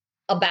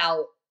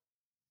about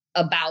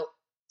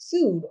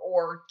food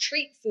or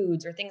treat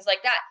foods or things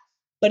like that.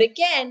 But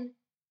again,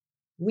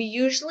 we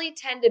usually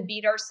tend to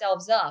beat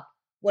ourselves up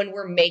when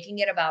we're making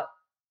it about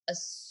a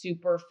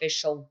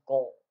superficial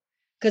goal.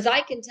 Because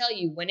I can tell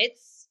you, when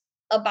it's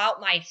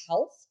about my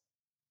health,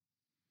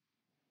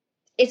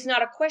 it's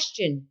not a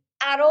question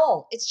at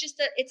all. It's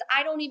just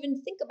I don't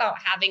even think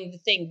about having the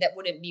thing that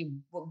wouldn't be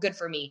good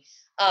for me.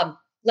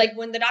 Like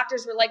when the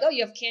doctors were like, oh,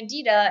 you have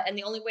candida and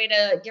the only way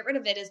to get rid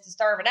of it is to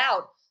starve it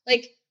out.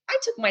 Like, I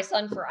took my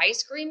son for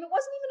ice cream. It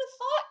wasn't even a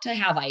thought to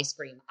have ice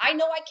cream. I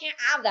know I can't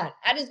have that.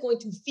 That is going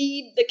to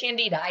feed the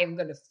candida. I am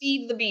going to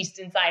feed the beast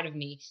inside of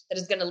me that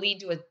is going to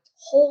lead to a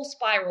whole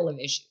spiral of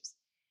issues.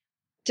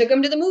 Took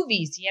him to the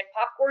movies. He had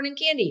popcorn and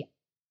candy.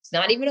 It's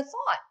not even a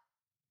thought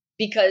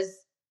because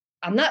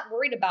I'm not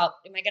worried about,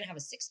 am I going to have a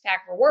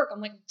 6-pack for work?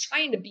 I'm like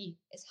trying to be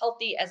as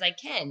healthy as I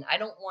can. I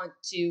don't want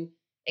to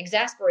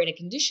exasperate a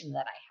condition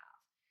that I have.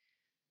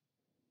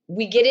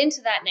 We get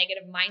into that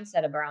negative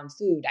mindset around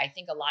food. I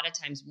think a lot of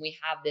times when we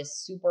have this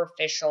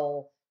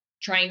superficial,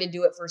 trying to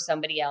do it for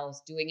somebody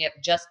else, doing it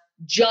just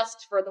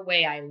for the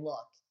way I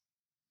look,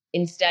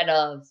 instead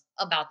of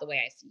about the way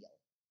I feel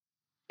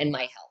and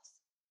my health.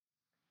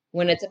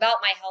 When it's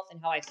about my health and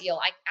how I feel,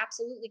 I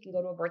absolutely can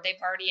go to a birthday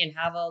party and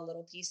have a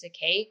little piece of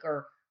cake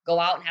or go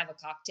out and have a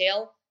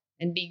cocktail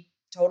and be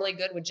totally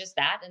good with just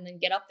that, and then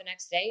get up the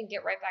next day and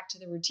get right back to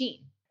the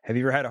routine. Have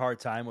you ever had a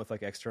hard time with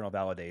like external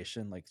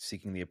validation, like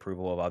seeking the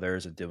approval of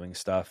others and doing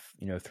stuff,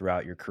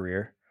 throughout your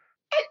career?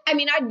 I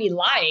mean, I'd be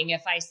lying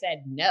if I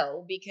said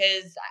no,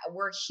 because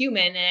we're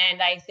human.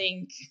 And I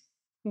think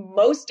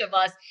most of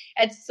us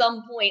at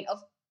some point,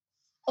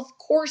 of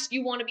course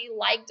you want to be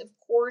liked. Of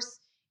course,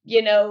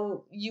 you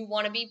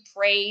want to be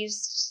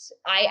praised.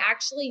 I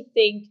actually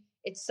think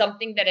it's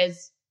something that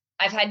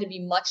I've had to be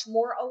much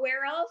more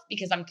aware of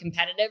because I'm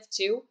competitive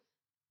too.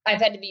 I've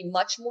had to be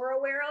much more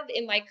aware of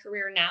in my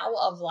career now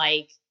of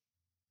like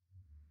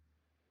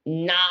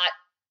not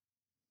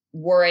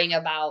worrying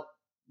about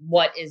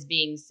what is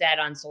being said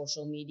on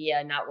social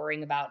media, not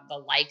worrying about the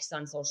likes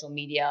on social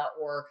media,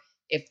 or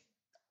if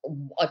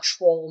a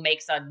troll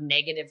makes a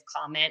negative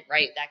comment,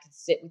 right? That could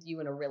sit with you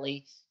in a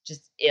really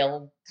just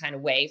ill kind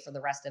of way for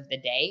the rest of the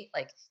day.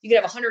 Like, you could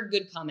have 100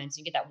 good comments,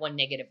 and you get that one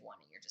negative one,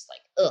 and you're just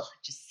like, ugh,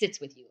 it just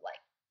sits with you. Like,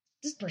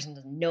 this person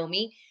doesn't know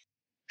me.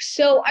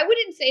 So I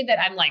wouldn't say that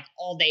I'm like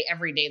all day,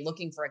 every day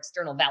looking for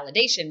external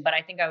validation, but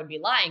I think I would be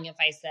lying if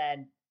I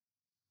said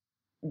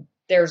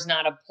there's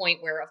not a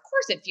point where, of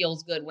course, it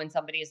feels good when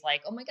somebody is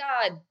like, oh my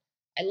God,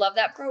 I love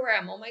that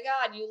program. Oh my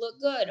God, you look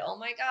good. Oh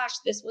my gosh,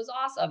 this was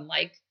awesome.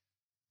 Like,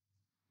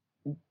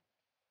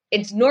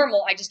 it's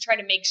normal. I just try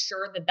to make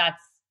sure that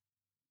that's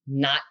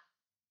not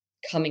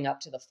coming up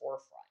to the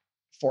forefront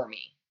for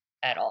me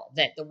at all.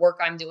 That the work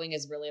I'm doing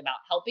is really about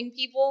helping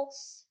people.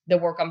 The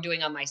work I'm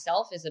doing on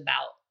myself is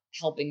about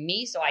helping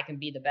me so I can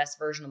be the best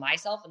version of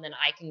myself. And then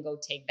I can go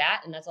take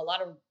that. And that's a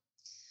lot of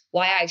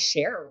why I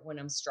share when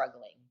I'm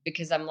struggling,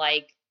 because I'm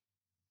like,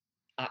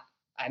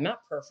 I'm not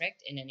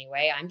perfect in any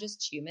way. I'm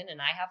just human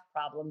and I have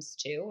problems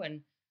too.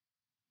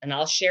 And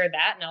I'll share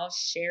that, and I'll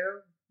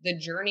share the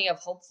journey of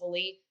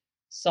hopefully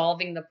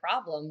solving the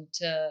problem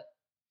to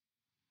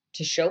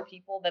show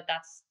people that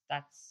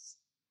that's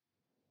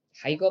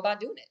how you go about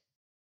doing it.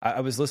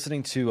 I was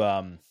listening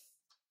to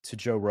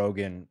Joe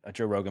Rogan, a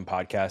Joe Rogan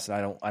podcast,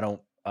 and I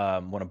don't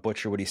want to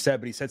butcher what he said,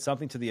 but he said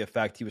something to the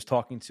effect, he was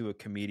talking to a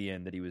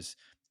comedian that he was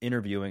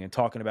interviewing and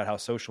talking about how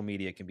social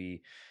media can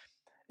be,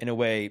 in a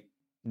way,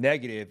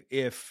 negative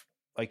if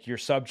like you're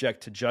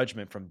subject to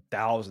judgment from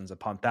thousands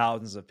upon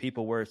thousands of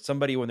people, where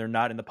somebody, when they're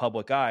not in the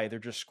public eye, they're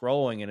just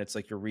scrolling and it's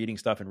like you're reading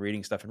stuff and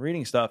reading stuff and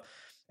reading stuff.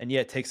 And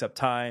yeah, it takes up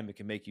time. It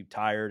can make you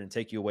tired and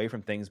take you away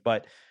from things.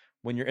 But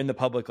when you're in the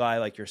public eye,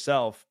 like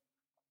yourself,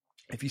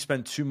 if you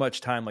spend too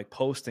much time like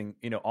posting,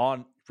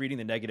 on reading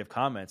the negative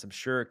comments, I'm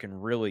sure it can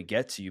really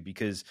get to you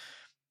because,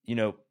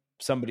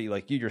 somebody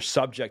like you're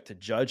subject to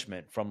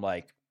judgment from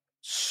like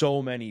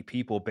so many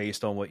people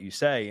based on what you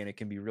say. And it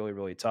can be really,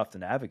 really tough to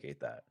navigate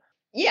that.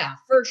 Yeah,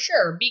 for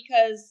sure.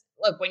 Because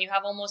look, when you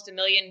have almost 1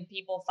 million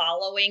people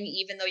following,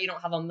 even though you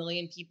don't have 1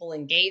 million people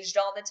engaged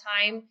all the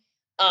time,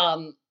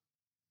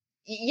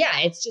 yeah,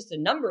 it's just a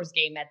numbers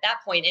game at that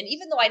point. And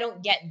even though I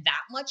don't get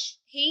that much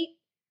hate,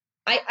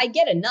 I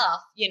get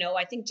enough,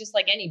 I think just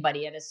like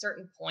anybody at a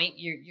certain point,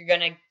 you're going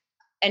to,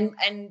 and,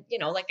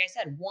 like I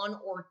said, 1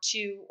 or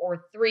 2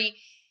 or 3.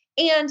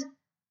 And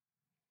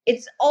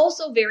it's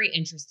also very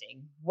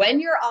interesting when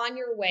you're on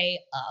your way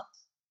up,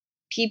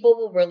 people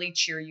will really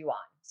cheer you on.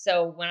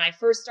 So when I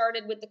first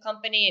started with the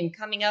company and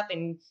coming up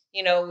and,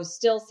 was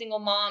still single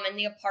mom in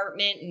the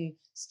apartment and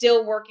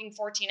still working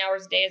 14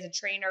 hours a day as a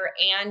trainer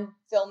and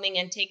filming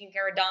and taking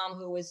care of Dom,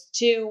 who was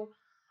 2,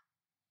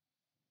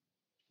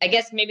 I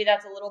guess maybe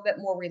that's a little bit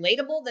more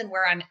relatable than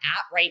where I'm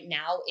at right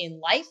now in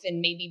life. And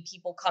maybe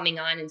people coming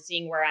on and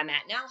seeing where I'm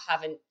at now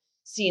haven't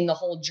seen the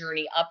whole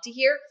journey up to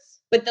here,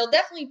 but they'll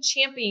definitely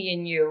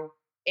champion you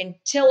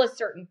until a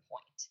certain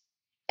point.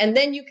 And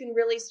then you can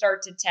really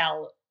start to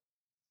tell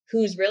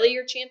who's really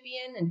your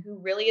champion and who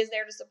really is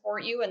there to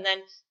support you. And then,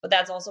 but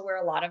that's also where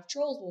a lot of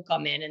trolls will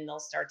come in and they'll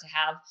start to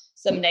have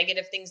some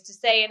negative things to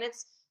say. And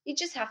you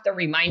just have to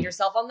remind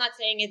yourself, I'm not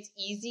saying it's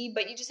easy,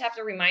 but you just have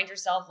to remind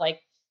yourself,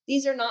 like,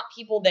 these are not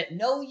people that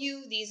know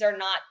you. These are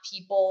not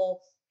people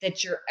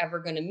that you're ever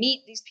going to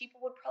meet. These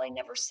people would probably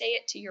never say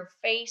it to your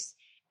face.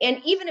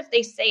 And even if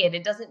they say it,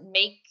 it doesn't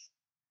make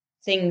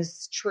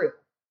things true.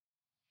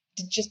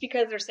 Just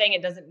because they're saying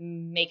it doesn't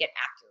make it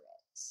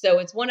accurate. So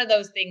it's one of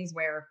those things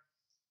where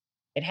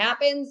it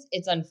happens.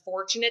 It's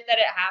unfortunate that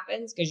it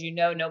happens because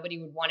nobody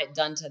would want it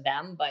done to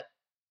them, but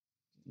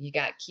you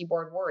got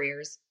keyboard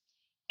warriors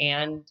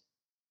and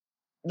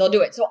they'll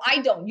do it. So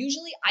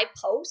usually I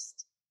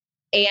post,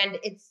 and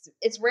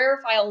it's rare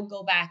if I'll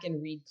go back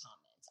and read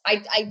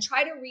comments. I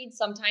try to read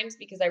sometimes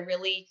because I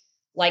really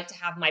like to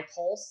have my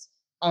pulse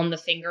on the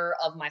finger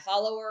of my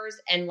followers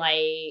and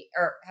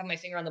or have my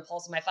finger on the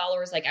pulse of my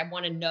followers. Like, I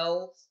want to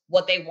know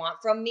what they want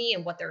from me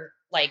and what their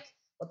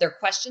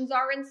questions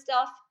are and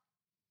stuff.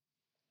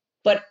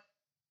 But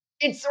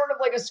it's sort of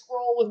like a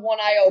scroll with one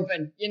eye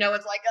open.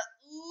 It's like,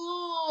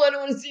 I don't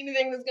want to see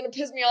anything that's going to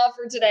piss me off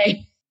for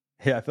today.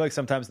 Yeah, I feel like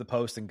sometimes the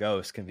post and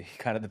ghost can be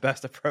kind of the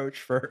best approach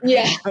for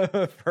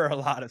for a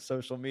lot of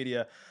social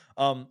media.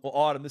 Well,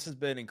 Autumn, this has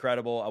been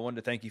incredible. I wanted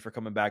to thank you for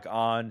coming back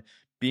on,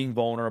 being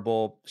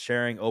vulnerable,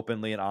 sharing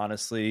openly and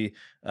honestly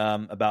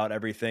about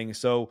everything.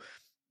 So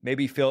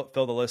maybe fill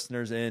the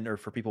listeners in, or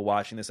for people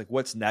watching this, like,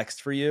 what's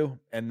next for you?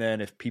 And then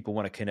if people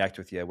want to connect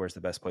with you, where's the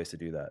best place to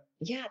do that?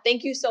 Yeah,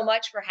 thank you so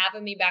much for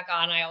having me back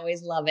on. I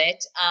always love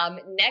it.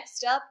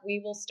 Next up,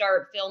 we will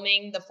start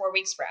filming the 4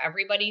 Weeks for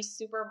Everybody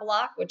Super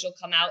Block, which will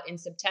come out in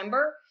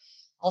September.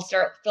 I'll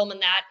start filming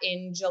that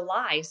in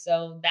July.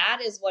 So that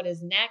is what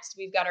is next.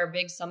 We've got our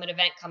big summit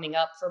event coming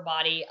up for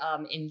Body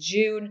in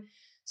June.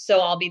 So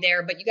I'll be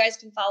there, but you guys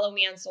can follow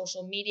me on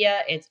social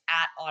media. It's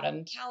at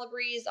Autumn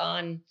Calabrese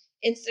on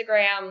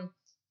Instagram,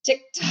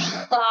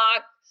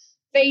 TikTok,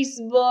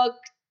 Facebook,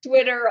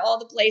 Twitter, all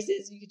the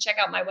places. You can check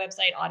out my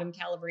website,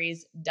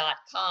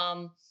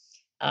 autumncalabrese.com.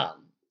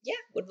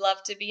 Would love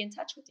to be in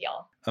touch with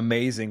y'all.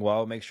 Amazing. Well,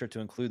 I'll make sure to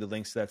include the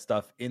links to that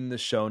stuff in the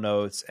show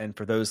notes. And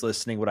for those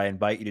listening, what I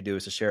invite you to do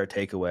is to share a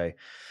takeaway.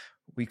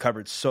 We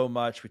covered so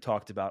much. We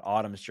talked about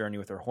Autumn's journey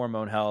with her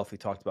hormone health. We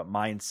talked about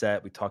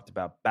mindset. We talked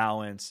about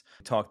balance.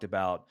 We talked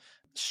about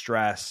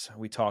stress.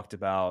 We talked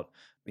about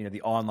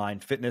the online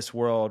fitness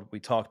world. We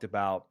talked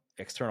about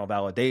external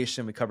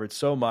validation. We covered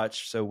so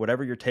much. So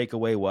whatever your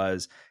takeaway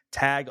was,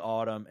 tag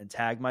Autumn and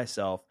tag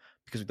myself,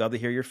 because we'd love to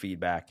hear your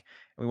feedback.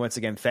 And we once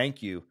again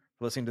thank you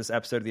for listening to this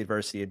episode of The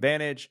Adversity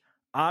Advantage.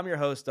 I'm your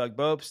host, Doug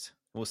Bopst.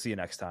 We'll see you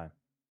next time.